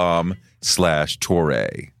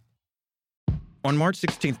 thrivemarket.com/Touré. On March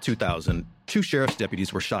 16, 2000, 2 sheriff's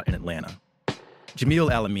deputies were shot in Atlanta. Jamil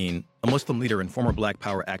Al-Amin, a Muslim leader and former Black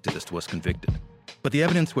Power activist, was convicted. But the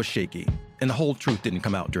evidence was shaky, and the whole truth didn't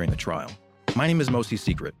come out during the trial. My name is Mosi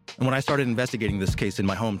Secret, and when I started investigating this case in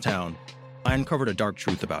my hometown, I uncovered a dark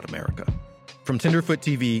truth about America. From Tenderfoot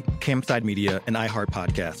TV, Campside Media, and iHeart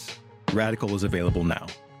Podcasts, Radical is available now.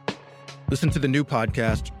 Listen to the new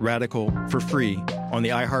podcast, Radical, for free on the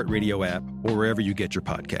iHeartRadio app or wherever you get your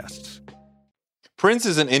podcasts. Prince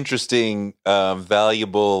is an interesting,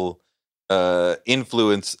 valuable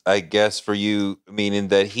influence, I guess, for you, meaning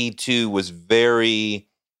that he too was very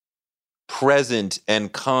present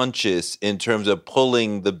and conscious in terms of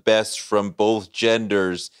pulling the best from both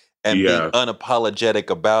genders and being Yes. unapologetic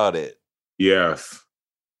about it. Yes.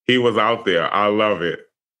 He was out there. I love it.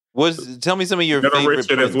 Tell me some of your Little favorite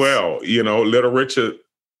Richard Prince. as well. Little Richard,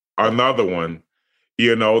 another one,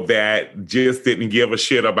 that just didn't give a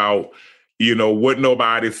shit about, what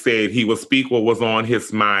nobody said. He would speak what was on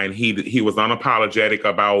his mind. He was unapologetic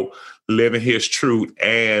about living his truth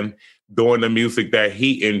and doing the music that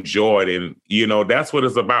he enjoyed. And, that's what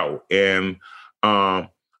it's about. And I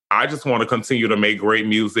just want to continue to make great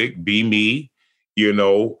music, be me,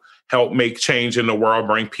 help make change in the world,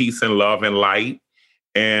 bring peace and love and light.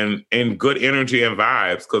 And good energy and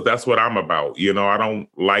vibes, because that's what I'm about. I don't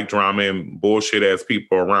like drama and bullshit as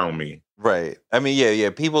people around me. Right. I mean, yeah.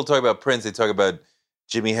 People talk about Prince, they talk about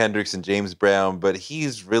Jimi Hendrix and James Brown, but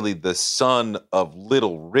he's really the son of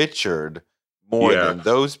Little Richard more than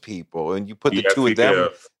those people. And you put the two of them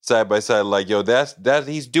side by side, like, yo, that's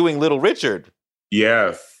he's doing Little Richard.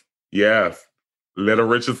 Yes. Little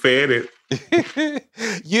Richard said it.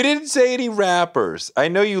 You didn't say any rappers. I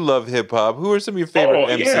know you love hip hop. Who are some of your favorite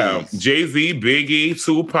MCs? Yeah. Jay-Z, Biggie,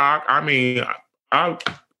 Tupac. I mean,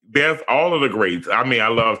 there's all of the greats. I mean, I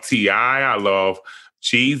love T.I., I love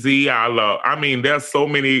Cheesy. There's so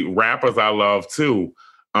many rappers I love too.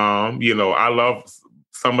 I love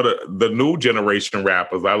some of the new generation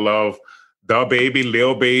rappers. I love Da Baby,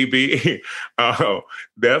 Lil Baby.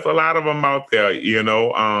 There's a lot of them out there,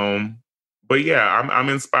 But yeah, I'm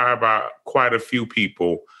inspired by quite a few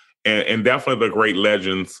people, and definitely the great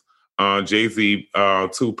legends, Jay-Z,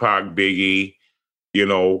 Tupac, Biggie,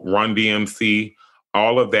 Run DMC,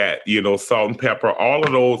 all of that, Salt and Pepper, all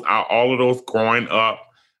of those growing up,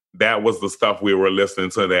 that was the stuff we were listening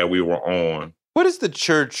to, that we were on. What is the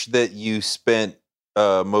church that you spent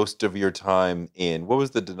most of your time in? What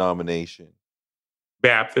was the denomination?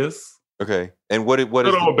 Baptist. Okay, and what is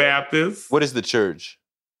Baptist? What is the church?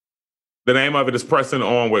 The name of it is Pressing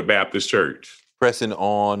On with Baptist Church. Pressing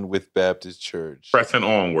On with Baptist Church. Pressing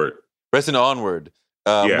Onward. Pressing Onward.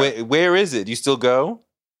 Where is it? Do you still go?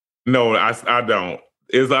 No, I don't.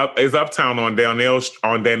 It's uptown on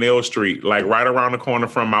Danielle Street, like right around the corner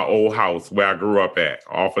from my old house where I grew up at,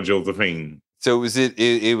 off of Josephine. So was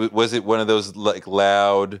it one of those like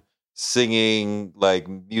loud singing, like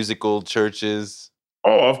musical churches?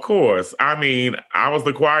 Oh, of course. I mean, I was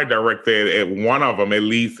the choir director at one of them, at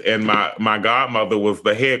least, and my godmother was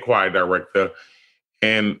the head choir director.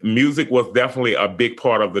 And music was definitely a big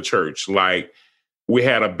part of the church. Like, we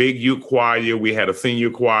had a big youth choir, we had a senior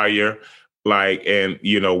choir, and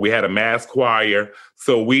we had a mass choir.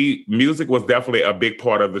 So music was definitely a big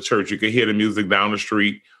part of the church. You could hear the music down the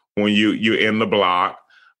street when you're in the block.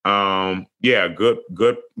 Good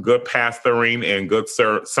pastoring and good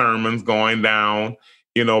sermons going down,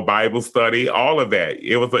 Bible study, all of that.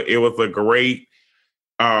 It was a great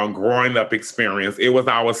growing up experience. It was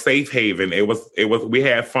our safe haven. We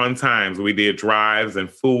had fun times. We did drives and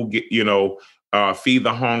food, feed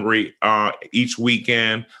the hungry each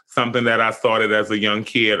weekend, something that I started as a young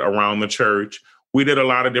kid around the church. We did a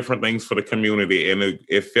lot of different things for the community, and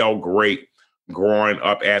it felt great growing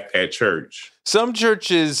up at that church. Some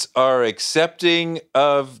churches are accepting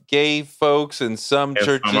of gay folks, and some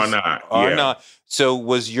churches are not. Not. So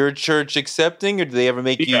was your church accepting, or did they ever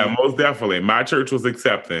make you? Yeah, most definitely. My church was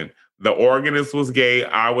accepting. The organist was gay,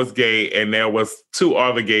 I was gay, and there was 2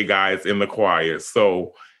 other gay guys in the choir.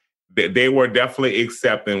 So they were definitely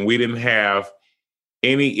accepting. We didn't have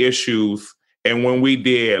any issues. And when we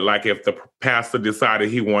did, like if the pastor decided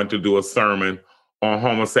he wanted to do a sermon on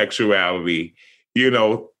homosexuality,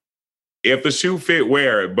 if the shoe fit,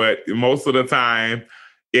 wear it. But most of the time,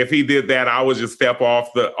 if he did that, I would just step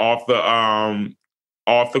off the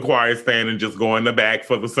choir stand and just go in the back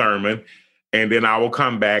for the sermon. And then I will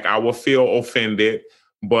come back. I will feel offended.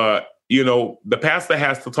 But, the pastor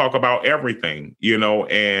has to talk about everything,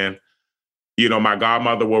 and, my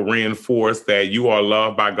godmother will reinforce that you are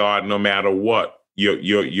loved by God no matter what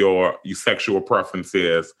your sexual preference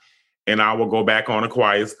is. And I will go back on a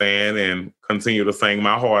choir stand and continue to sing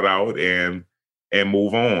my heart out and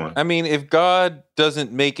move on. I mean, if God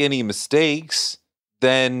doesn't make any mistakes,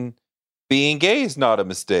 then being gay is not a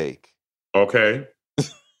mistake. Okay.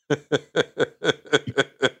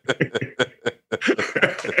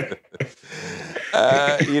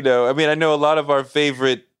 I know a lot of our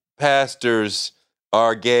favorite pastors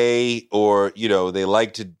are gay, or, they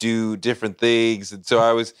like to do different things. And so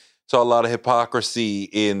I saw a lot of hypocrisy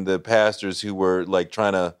in the pastors who were like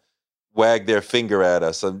trying to wag their finger at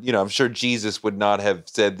us. I'm sure Jesus would not have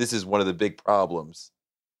said this is one of the big problems.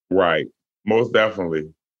 Right. Most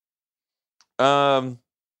definitely.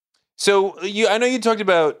 So I know you talked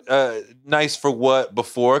about Nice for What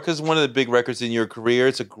before, because one of the big records in your career.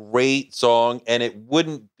 It's a great song, and it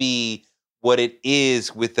wouldn't be what it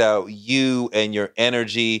is without you and your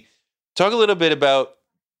energy. Talk a little bit about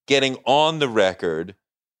getting on the record,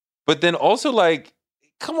 but then also, like,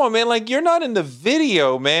 come on, man, like, you're not in the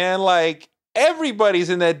video, man. Like, everybody's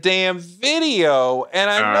in that damn video. And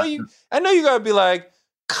I know you gotta be like,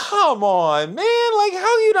 come on, man. Like,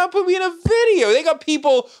 how you not put me in a video? They got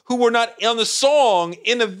people who were not on the song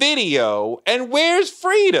in the video. And where's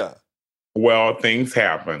Freeda? Well, things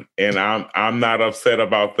happen, and I'm not upset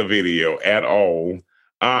about the video at all.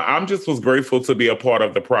 I'm just was grateful to be a part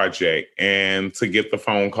of the project and to get the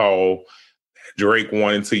phone call. Drake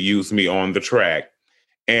wanted to use me on the track.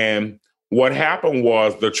 And what happened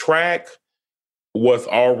was the track was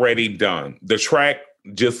already done. The track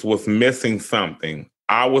just was missing something.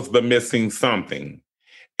 I was the missing something.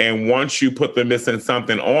 And once you put the missing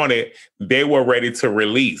something on it, they were ready to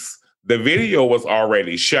release. The video was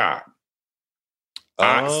already shot.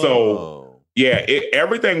 Everything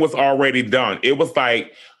was already done. It was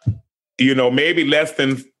like, maybe less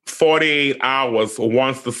than 48 hours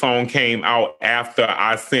once the song came out after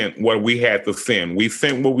I sent what we had to send. We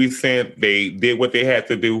sent what we sent. They did what they had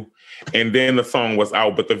to do. And then the song was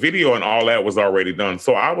out. But the video and all that was already done.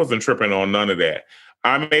 So I wasn't tripping on none of that.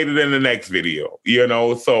 I made it in the next video,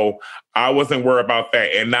 so I wasn't worried about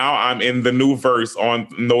that. And now I'm in the new verse on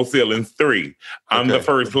No Ceilings 3. I'm the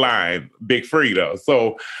first line, Big Freeda.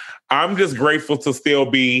 So I'm just grateful to still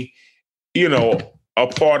be, a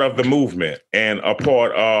part of the movement and a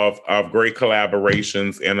part of great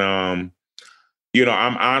collaborations. And, I'm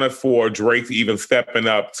honored for Drake even stepping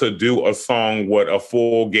up to do a song with a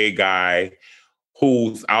full gay guy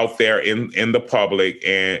who's out there in the public,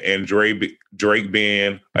 and Drake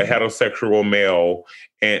being a heterosexual male,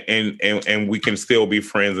 and we can still be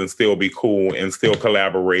friends and still be cool and still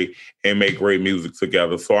collaborate and make great music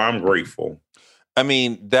together. So I'm grateful. I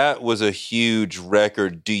mean, that was a huge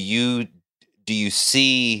record. Do you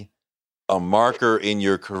see a marker in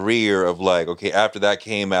your career of like, okay, after that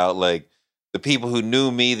came out, like, the people who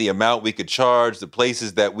knew me, the amount we could charge, the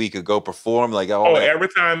places that we could go perform, like every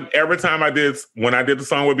time when I did the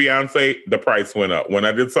song with Beyonce, the price went up. When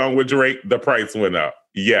I did the song with Drake, the price went up.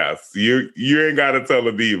 Yes, you ain't got to tell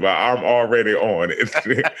a diva. I'm already on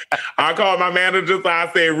it. I called my manager, so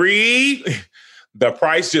I said, Reed, the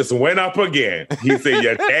price just went up again. He said,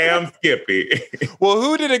 you're damn skippy. Well,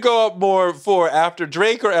 who did it go up more for, after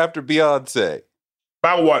Drake or after Beyonce?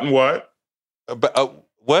 About what and what?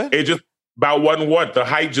 What? It just about what and what. The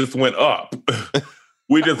height just went up.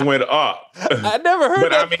 We just went up. I never heard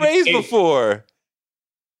that phrase before.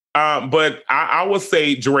 But I would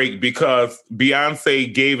say Drake, because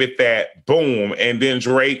Beyonce gave it that boom, and then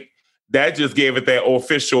Drake, that just gave it that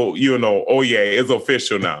official, oh yeah, it's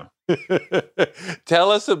official now. Tell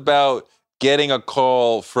us about getting a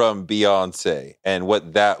call from Beyonce and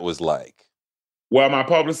what that was like. Well, my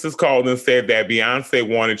publicist called and said that Beyonce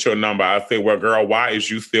wanted your number. I said, well, girl, why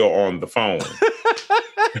is you still on the phone?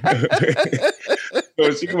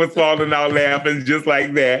 So she was falling out laughing just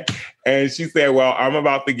like that. And she said, well, I'm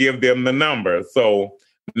about to give them the number. So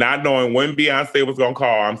not knowing when Beyonce was going to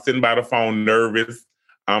call, I'm sitting by the phone nervous.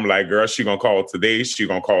 I'm like, girl, she going to call today. She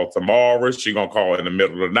going to call tomorrow. She going to call in the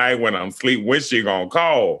middle of the night when I'm asleep. When she going to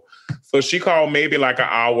call? So she called maybe like an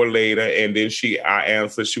hour later, and then I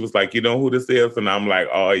answered. She was like, you know who this is? And I'm like,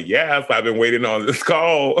 oh, yes, I've been waiting on this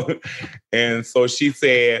call. And so she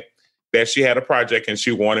said that she had a project and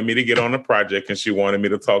she wanted me to get on the project, and she wanted me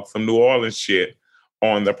to talk some New Orleans shit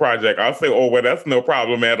on the project. I'll say, oh, well, that's no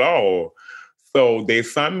problem at all. So they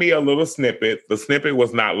sent me a little snippet. The snippet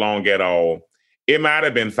was not long at all. It might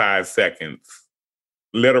have been 5 seconds,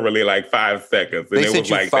 literally like 5 seconds. And they sent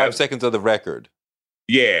you like 5 seconds of the record.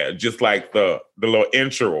 Yeah, just like the little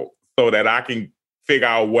intro so that I can figure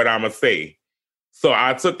out what I'm going to say. So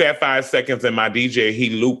I took that 5 seconds, and my DJ, he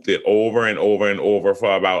looped it over and over and over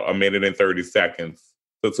for about 1 minute and 30 seconds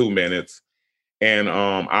to 2 minutes. And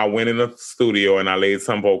I went in the studio and I laid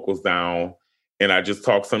some vocals down and I just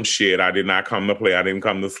talked some shit. I did not come to play. I didn't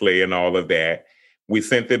come to slay and all of that. We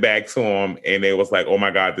sent it back to them, and they was like, oh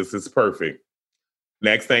my God, this is perfect.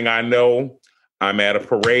 Next thing I know, I'm at a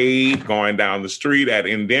parade going down the street at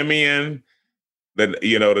Endymion,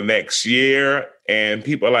 the next year. And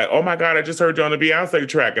people are like, oh my God, I just heard you on the Beyonce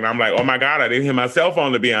track. And I'm like, oh my God, I didn't hear myself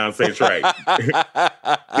on the Beyonce track.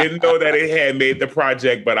 Didn't know that it had made the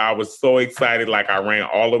project, but I was so excited. Like, I ran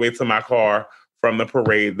all the way to my car from the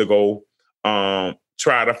parade to go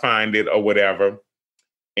try to find it or whatever.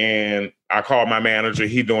 And I called my manager.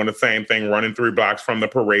 He doing the same thing, running 3 blocks from the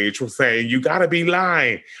parade, was saying, you got to be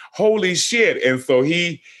lying. Holy shit. And so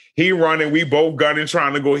he running, we both gunning,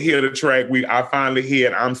 trying to go hit the track. I finally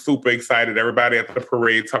hit. I'm super excited. Everybody at the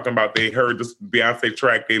parade talking about they heard this Beyonce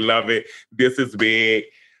track. They love it. This is big.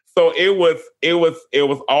 So it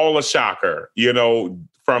was all a shocker,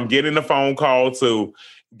 from getting the phone call to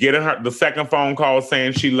getting the second phone call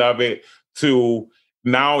saying she loved it to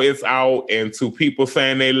now it's out and to people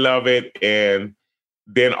saying they love it. And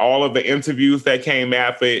then all of the interviews that came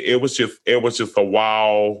after it, it was just a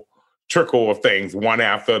wow trickle of things, one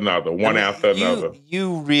after another.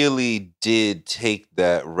 You really did take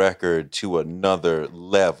that record to another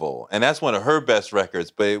level. And that's one of her best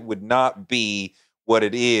records, but it would not be what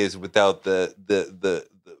it is without the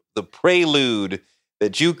prelude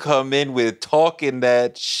that you come in with, talking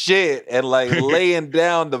that shit and like laying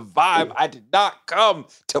down the vibe. I did not come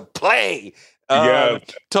to play.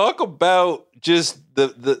 Talk about just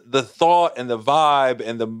the thought and the vibe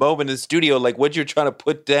and the moment in the studio, like what you're trying to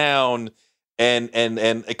put down, and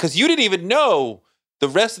because you didn't even know the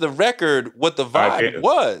rest of the record what the vibe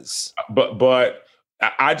was. But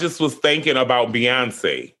I just was thinking about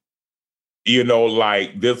Beyonce.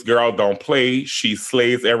 Like this girl don't play. She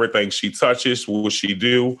slays everything she touches. What she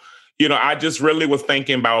do? I just really was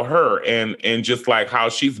thinking about her and just like how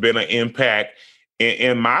she's been an impact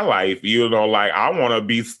in my life. Like I want to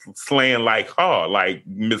be slaying like her. Like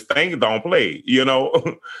Miss Thing don't play.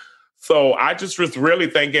 So I just was really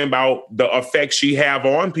thinking about the effect she have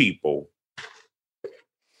on people.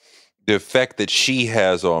 The effect that she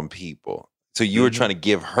has on people. So you were trying to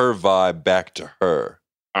give her vibe back to her.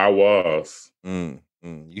 I was.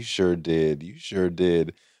 You sure did.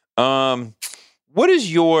 What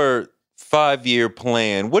is your 5-year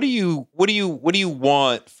plan? What do you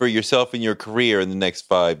want for yourself and your career in the next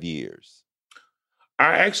 5 years?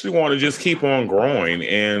 I actually want to just keep on growing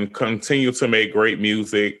and continue to make great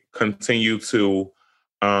music, continue to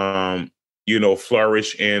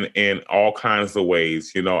flourish in all kinds of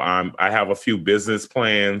ways. I have a few business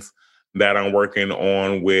plans that I'm working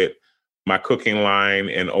on with my cooking line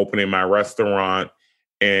and opening my restaurant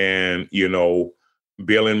and,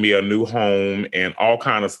 building me a new home and all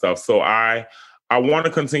kind of stuff. So I want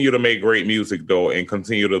to continue to make great music though, and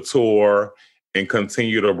continue to tour and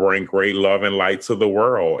continue to bring great love and light to the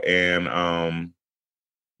world. And,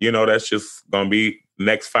 that's just going to be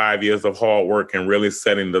next 5 years of hard work and really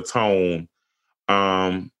setting the tone,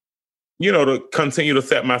 to continue to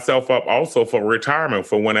set myself up also for retirement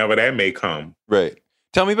for whenever that may come. Right.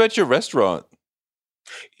 Tell me about your restaurant.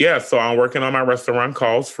 Yeah, so I'm working on my restaurant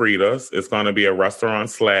called Freedia. It's going to be a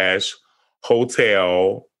restaurant /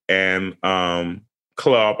 hotel and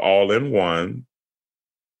club all in one.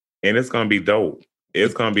 And it's going to be dope.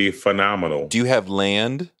 It's going to be phenomenal. Do you have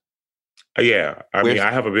land? Yeah. I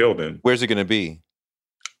have a building. Where's it going to be?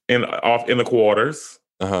 Off in the quarters.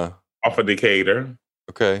 Uh-huh. Off of Decatur.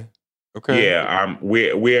 Okay. Yeah,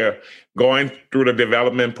 we're going through the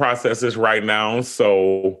development processes right now.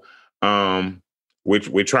 So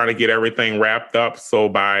we're trying to get everything wrapped up. So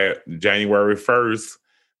by January 1st,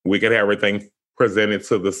 we could have everything presented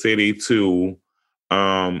to the city to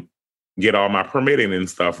get all my permitting and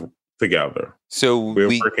stuff together. So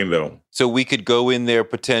we're working though. So we could go in there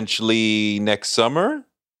potentially next summer?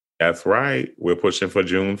 That's right. We're pushing for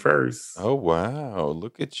June 1st. Oh, wow.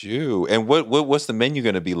 Look at you. And what's the menu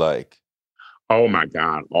going to be like? Oh, my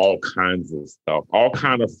God. All kinds of stuff. All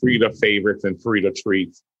kind of Freedia favorites and Freedia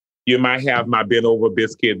treats. You might have my bent over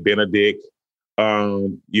biscuit Benedict,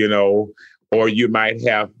 or you might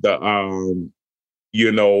have the,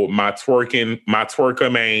 my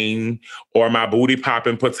twerker main or my booty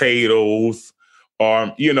popping potatoes.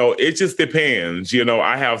 It just depends.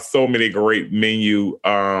 I have so many great menu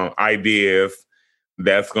ideas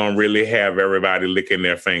that's going to really have everybody licking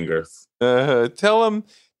their fingers. Tell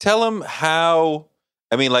them how,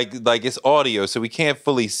 like it's audio, so we can't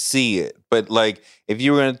fully see it. But like, if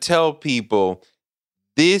you were going to tell people,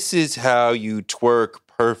 this is how you twerk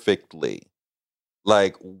perfectly,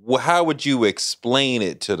 like, how would you explain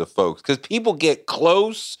it to the folks? Because people get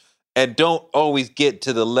close and don't always get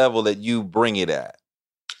to the level that you bring it at.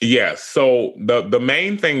 Yes. So the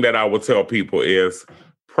main thing that I would tell people is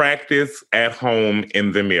practice at home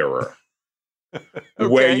in the mirror. Okay.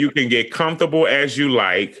 Where you can get comfortable as you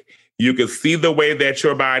like. You can see the way that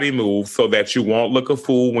your body moves so that you won't look a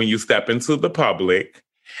fool when you step into the public.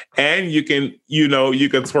 And you can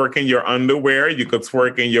twerk in your underwear. You can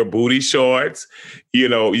twerk in your booty shorts. You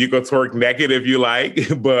can twerk naked if you like,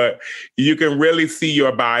 but you can really see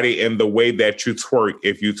your body in the way that you twerk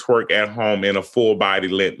if you twerk at home in a full body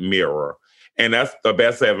lit mirror. And that's the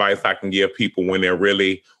best advice I can give people when they're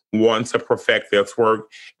really wanting to perfect their twerk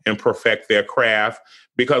and perfect their craft.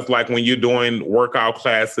 Because like when you're doing workout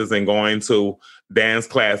classes and going to dance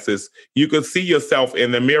classes, you can see yourself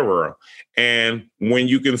in the mirror. And when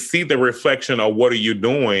you can see the reflection of what are you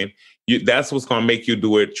doing, that's what's going to make you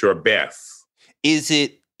do it your best. Is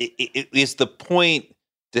the point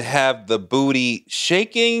to have the booty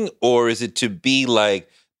shaking, or is it to be like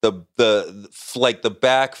the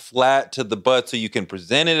back flat to the butt so you can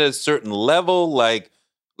present it at a certain level? Like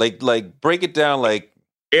break it down. Like,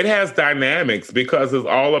 it has dynamics because it's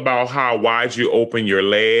all about how wide you open your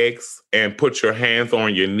legs and put your hands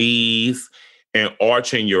on your knees and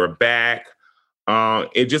arching your back.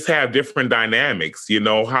 It just have different dynamics,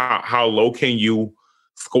 how low can you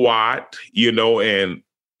squat, and,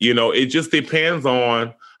 it just depends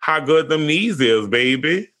on how good them knees is,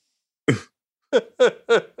 baby.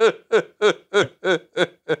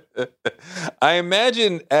 I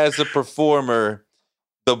imagine as a performer,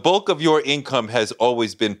 the bulk of your income has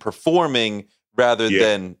always been performing rather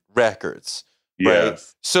than records. Right?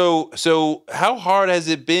 Yes. So how hard has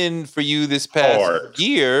it been for you this past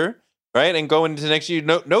year, right? And going into next year,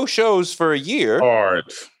 no shows for a year.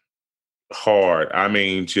 Hard. I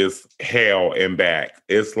mean, just hell and back.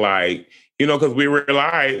 It's like, because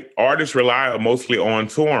artists rely mostly on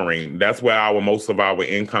touring. That's where most of our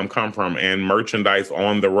income come from, and merchandise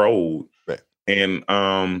on the road. Right. And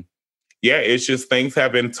it's just things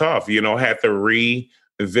have been tough. Had to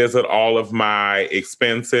revisit all of my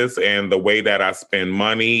expenses and the way that I spend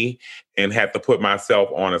money, and had to put myself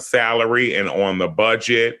on a salary and on the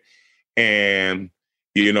budget, and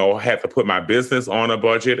had to put my business on a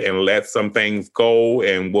budget and let some things go,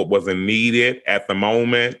 and what wasn't needed at the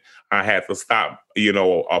moment, I had to stop,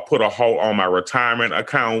 put a halt on my retirement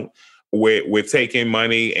account with taking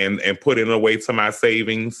money and putting it away to my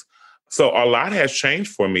savings. So a lot has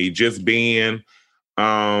changed for me just being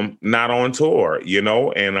not on tour,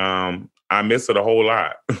 and I miss it a whole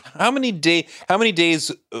lot. How many dates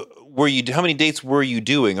were you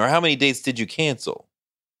doing, or how many dates did you cancel?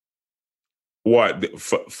 What,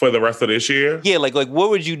 for the rest of this year? Yeah, like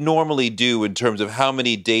what would you normally do in terms of how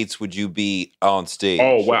many dates would you be on stage?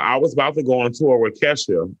 Oh, well, I was about to go on tour with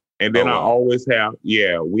Kesha. And then I always have,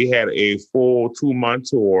 we had a full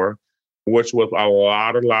 2-month tour, which was a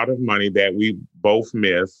lot of money that we both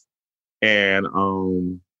missed. And I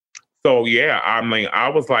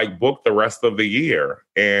was like booked the rest of the year.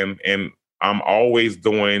 And I'm always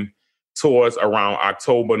doing tours around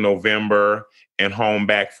October, November, and home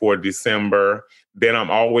back for December. Then I'm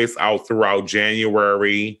always out throughout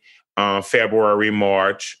January, February,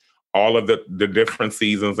 March, all of the different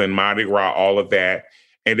seasons, and Mardi Gras, all of that.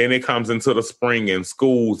 And then it comes into the spring in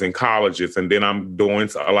schools and colleges, and then I'm doing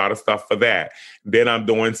a lot of stuff for that. Then I'm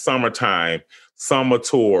doing summer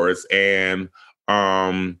tours, and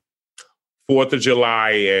 4th of July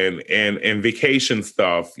and vacation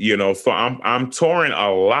stuff, So I'm touring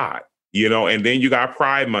a lot. And then you got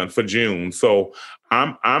Pride Month for June. So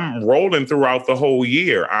I'm rolling throughout the whole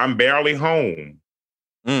year. I'm barely home.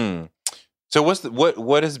 So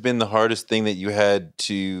what has been the hardest thing that you had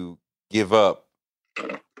to give up?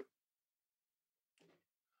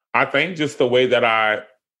 I think just the way that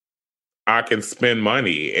I can spend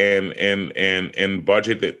money and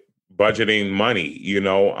budgeting money,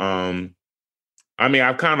 I mean,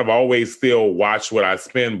 I've kind of always still watched what I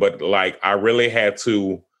spend, but like I really had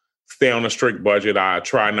to stay on a strict budget. I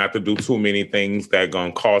try not to do too many things that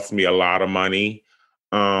gonna cost me a lot of money,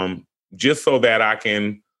 just so that I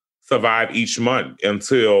can survive each month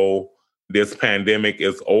until this pandemic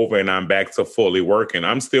is over and I'm back to fully working.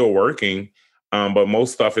 I'm still working, but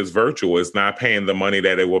most stuff is virtual. It's not paying the money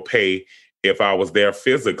that it will pay if I was there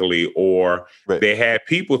physically, or they had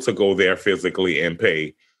people to go there physically and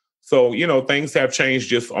pay. So, things have changed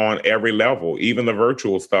just on every level. Even the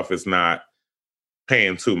virtual stuff is not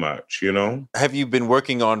paying too much, Have you been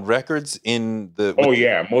working on records in the... Oh,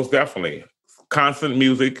 yeah, most definitely. Constant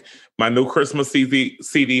music. My new Christmas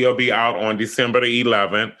CD will be out on December the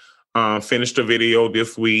 11th. Finished the video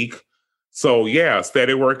this week. So,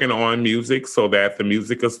 steady working on music so that the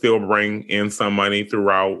music will still bring in some money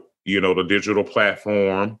throughout, the digital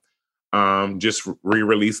platform. Just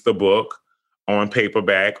re-released the book on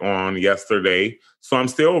paperback on yesterday. So I'm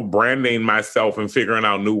still branding myself and figuring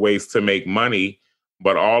out new ways to make money.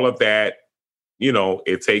 But all of that,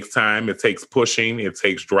 it takes time, it takes pushing, it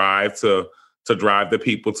takes drive to drive the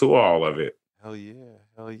people to all of it. Hell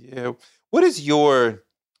yeah. What is your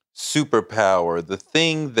superpower, the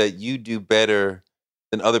thing that you do better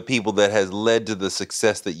than other people that has led to the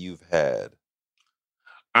success that you've had?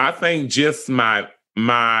 I think just my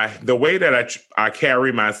the way that I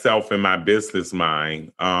carry myself in my business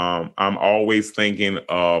mind, I'm always thinking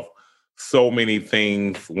of so many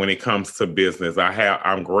things when it comes to business.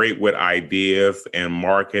 I'm great with ideas and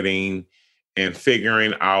marketing and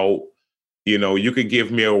figuring out, you could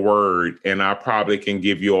give me a word and I probably can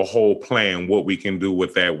give you a whole plan what we can do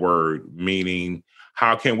with that word, meaning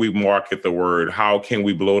how can we market the word? How can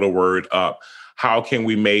we blow the word up? How can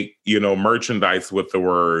we make, merchandise with the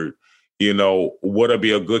word? What'll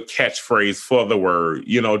be a good catchphrase for the word?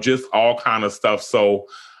 Just all kind of stuff. So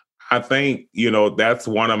I think, that's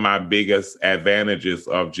one of my biggest advantages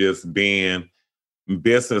of just being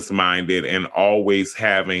business minded and always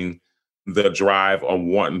having the drive of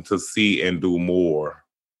wanting to see and do more.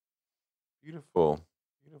 Beautiful.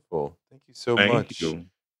 Beautiful. Thank you so Thank much you.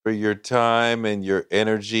 for your time and your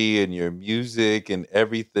energy and your music and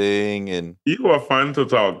everything. And You are fun to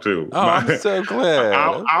talk to. oh, I'm so glad.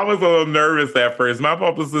 I was a little nervous at first. My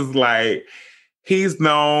purpose is like, he's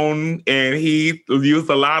known and he used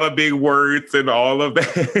a lot of big words and all of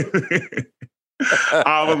that.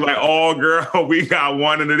 I was like, oh, girl, we got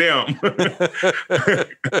one of them.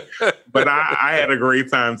 But I had a great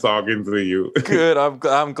time talking to you. Good.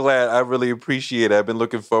 I'm glad. I really appreciate it. I've been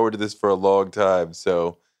looking forward to this for a long time.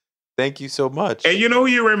 So thank you so much. And you know who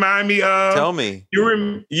you remind me of? Tell me. You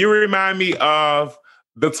remind me of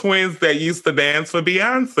the twins that used to dance for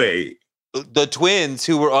Beyonce. The twins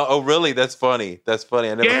who were, oh, really? That's funny. That's funny.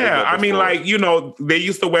 I never heard that I mean, before. they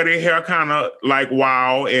used to wear their hair kind of like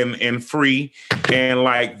wild and free. And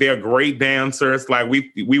like, they're great dancers. Like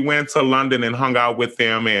we went to London and hung out with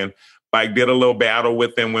them and like did a little battle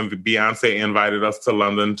with them when Beyonce invited us to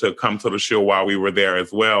London to come to the show while we were there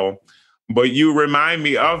as well. But you remind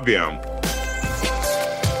me of them.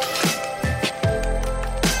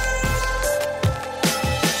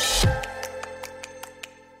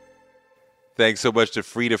 Thanks so much to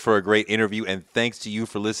Freedia for a great interview, and thanks to you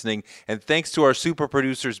for listening. And thanks to our super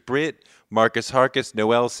producers, Britt, Marcus Harkis,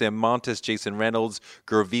 Noel Sam Montes, Jason Reynolds,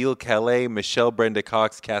 Gerville Calais, Michelle Brenda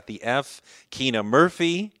Cox, Kathy F., Keena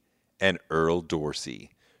Murphy, and Earl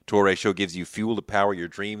Dorsey. Torre Show gives you fuel to power your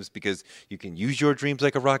dreams because you can use your dreams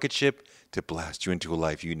like a rocket ship to blast you into a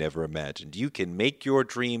life you never imagined. You can make your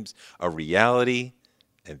dreams a reality,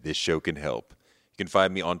 and this show can help. You can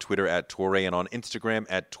find me on Twitter at Torre and on Instagram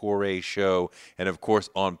at Torre Show. And, of course,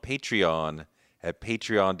 on Patreon at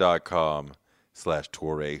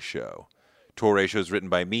patreon.com/Torre Show. Torre Show is written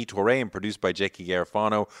by me, Torre, and produced by Jackie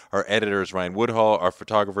Garofano. Our editor is Ryan Woodhall. Our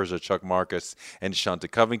photographers are Chuck Marcus and Shanta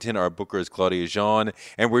Covington. Our booker is Claudia Jean.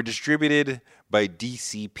 And we're distributed by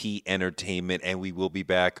DCP Entertainment. And we will be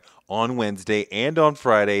back on Wednesday and on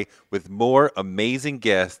Friday with more amazing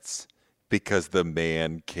guests, because the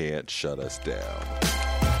man can't shut us down.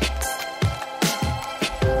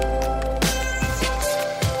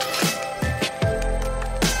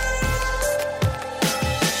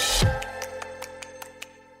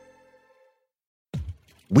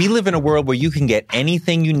 We live in a world where you can get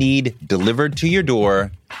anything you need delivered to your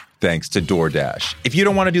door thanks to DoorDash. If you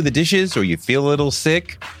don't want to do the dishes or you feel a little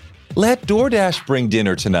sick, let DoorDash bring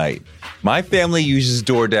dinner tonight. My family uses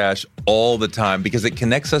DoorDash all the time because it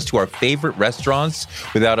connects us to our favorite restaurants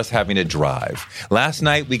without us having to drive. Last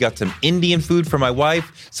night, we got some Indian food for my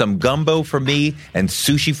wife, some gumbo for me, and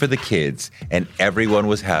sushi for the kids. And everyone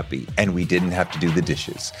was happy, and we didn't have to do the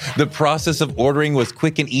dishes. The process of ordering was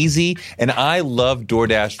quick and easy, and I love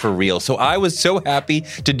DoorDash for real. So I was so happy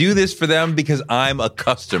to do this for them because I'm a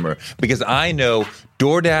customer, because I know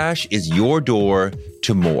DoorDash is your door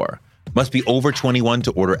to more. Must be over 21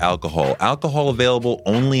 to order alcohol. Alcohol available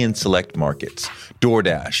only in select markets.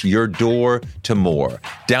 DoorDash, your door to more.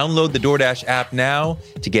 Download the DoorDash app now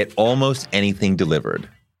to get almost anything delivered.